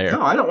player?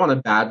 No, I don't want a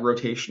bad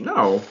rotation.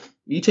 No,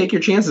 you take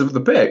your chances with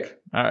the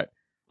pick. All right.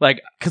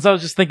 Like, because I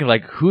was just thinking,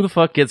 like, who the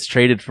fuck gets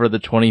traded for the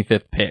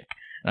 25th pick?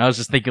 And I was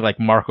just thinking, like,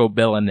 Marco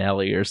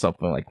Bellinelli or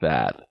something like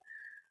that.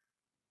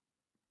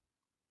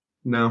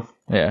 No.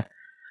 Yeah.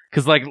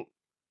 Because, like,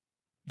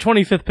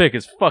 25th pick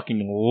is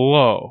fucking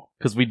low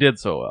because we did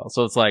so well.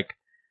 So it's like,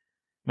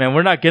 man,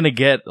 we're not gonna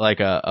get like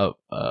a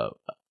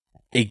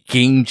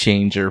game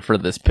changer for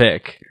this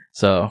pick.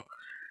 So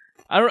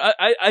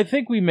I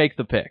think we make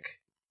the pick.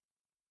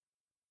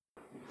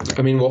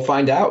 I mean, we'll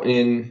find out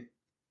in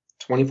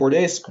 24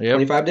 days,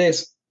 25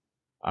 days.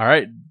 All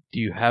right. Do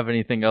you have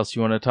anything else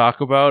you want to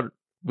talk about?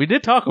 We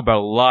did talk about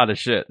a lot of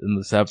shit in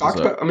this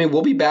episode.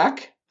 We'll be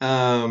back.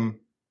 A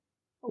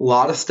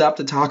lot of stuff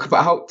to talk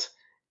about.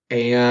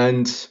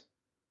 And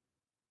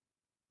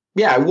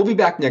yeah, we'll be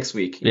back next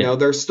week. You know,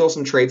 there's still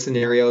some trade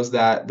scenarios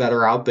that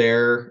are out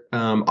there.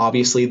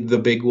 Obviously, the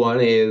big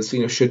one is,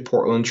 should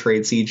Portland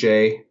trade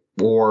CJ,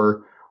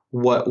 or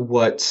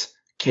what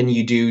can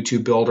you do to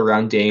build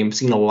around Dame?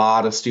 Seen a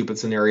lot of stupid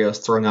scenarios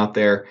thrown out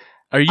there.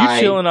 Are you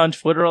chilling on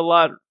Twitter a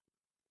lot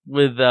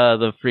with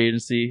the free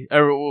agency,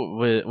 or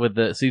with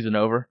the season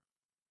over?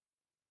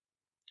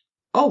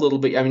 A little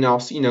bit. I mean,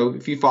 also,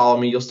 if you follow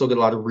me, you'll still get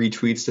a lot of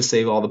retweets to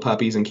save all the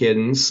puppies and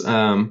kittens.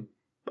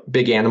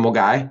 Big animal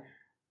guy.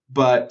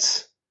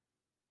 But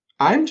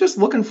I'm just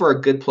looking for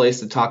a good place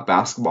to talk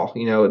basketball.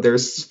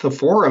 The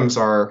forums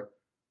are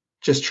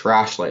just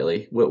trash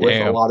lately with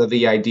a lot of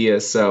the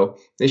ideas. So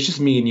it's just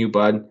me and you,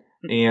 bud.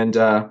 And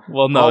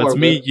well, no, it's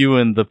me, you,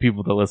 and the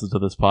people that listen to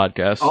this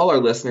podcast. All our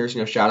listeners,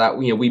 shout out.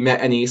 We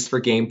met Anise for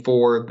Game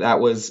 4. That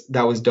was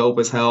dope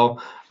as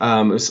hell.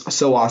 It was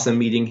so awesome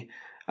meeting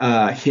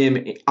him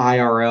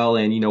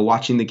IRL and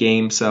watching the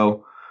game.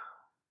 So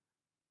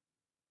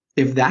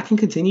if that can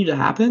continue to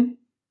happen,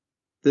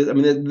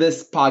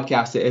 this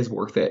podcast is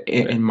worth it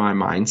in my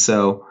mind.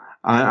 So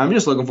I'm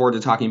just looking forward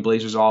to talking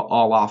Blazers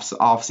all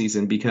off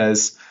season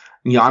because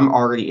I'm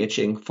already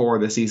itching for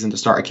the season to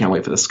start. I can't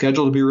wait for the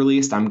schedule to be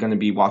released. I'm going to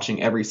be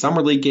watching every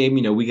summer league game.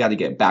 We got to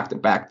get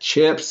back-to-back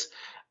chips.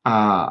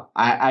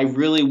 I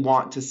really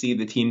want to see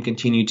the team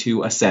continue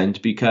to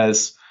ascend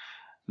because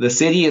the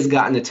city has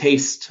gotten a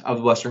taste of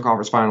the Western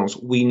Conference Finals.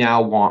 We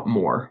now want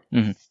more.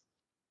 Mm-hmm.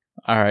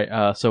 All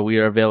right. So we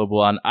are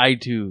available on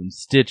iTunes,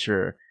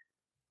 Stitcher,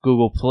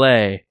 Google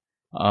Play,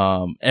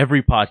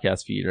 every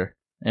podcast feeder.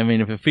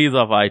 If it feeds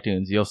off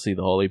iTunes, you'll see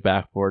the Holy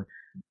Backboard,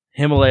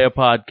 Himalaya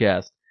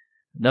Podcast,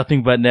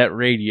 Nothing But Net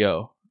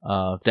Radio,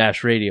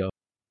 Dash Radio.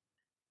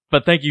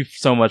 But thank you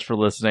so much for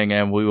listening,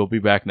 and we will be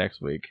back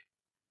next week.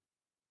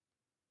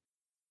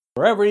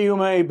 Wherever you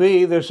may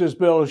be, this is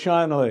Bill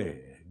Shinley.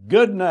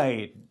 Good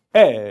night,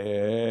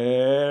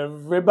 everybody.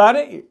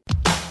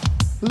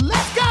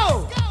 Let's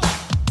go!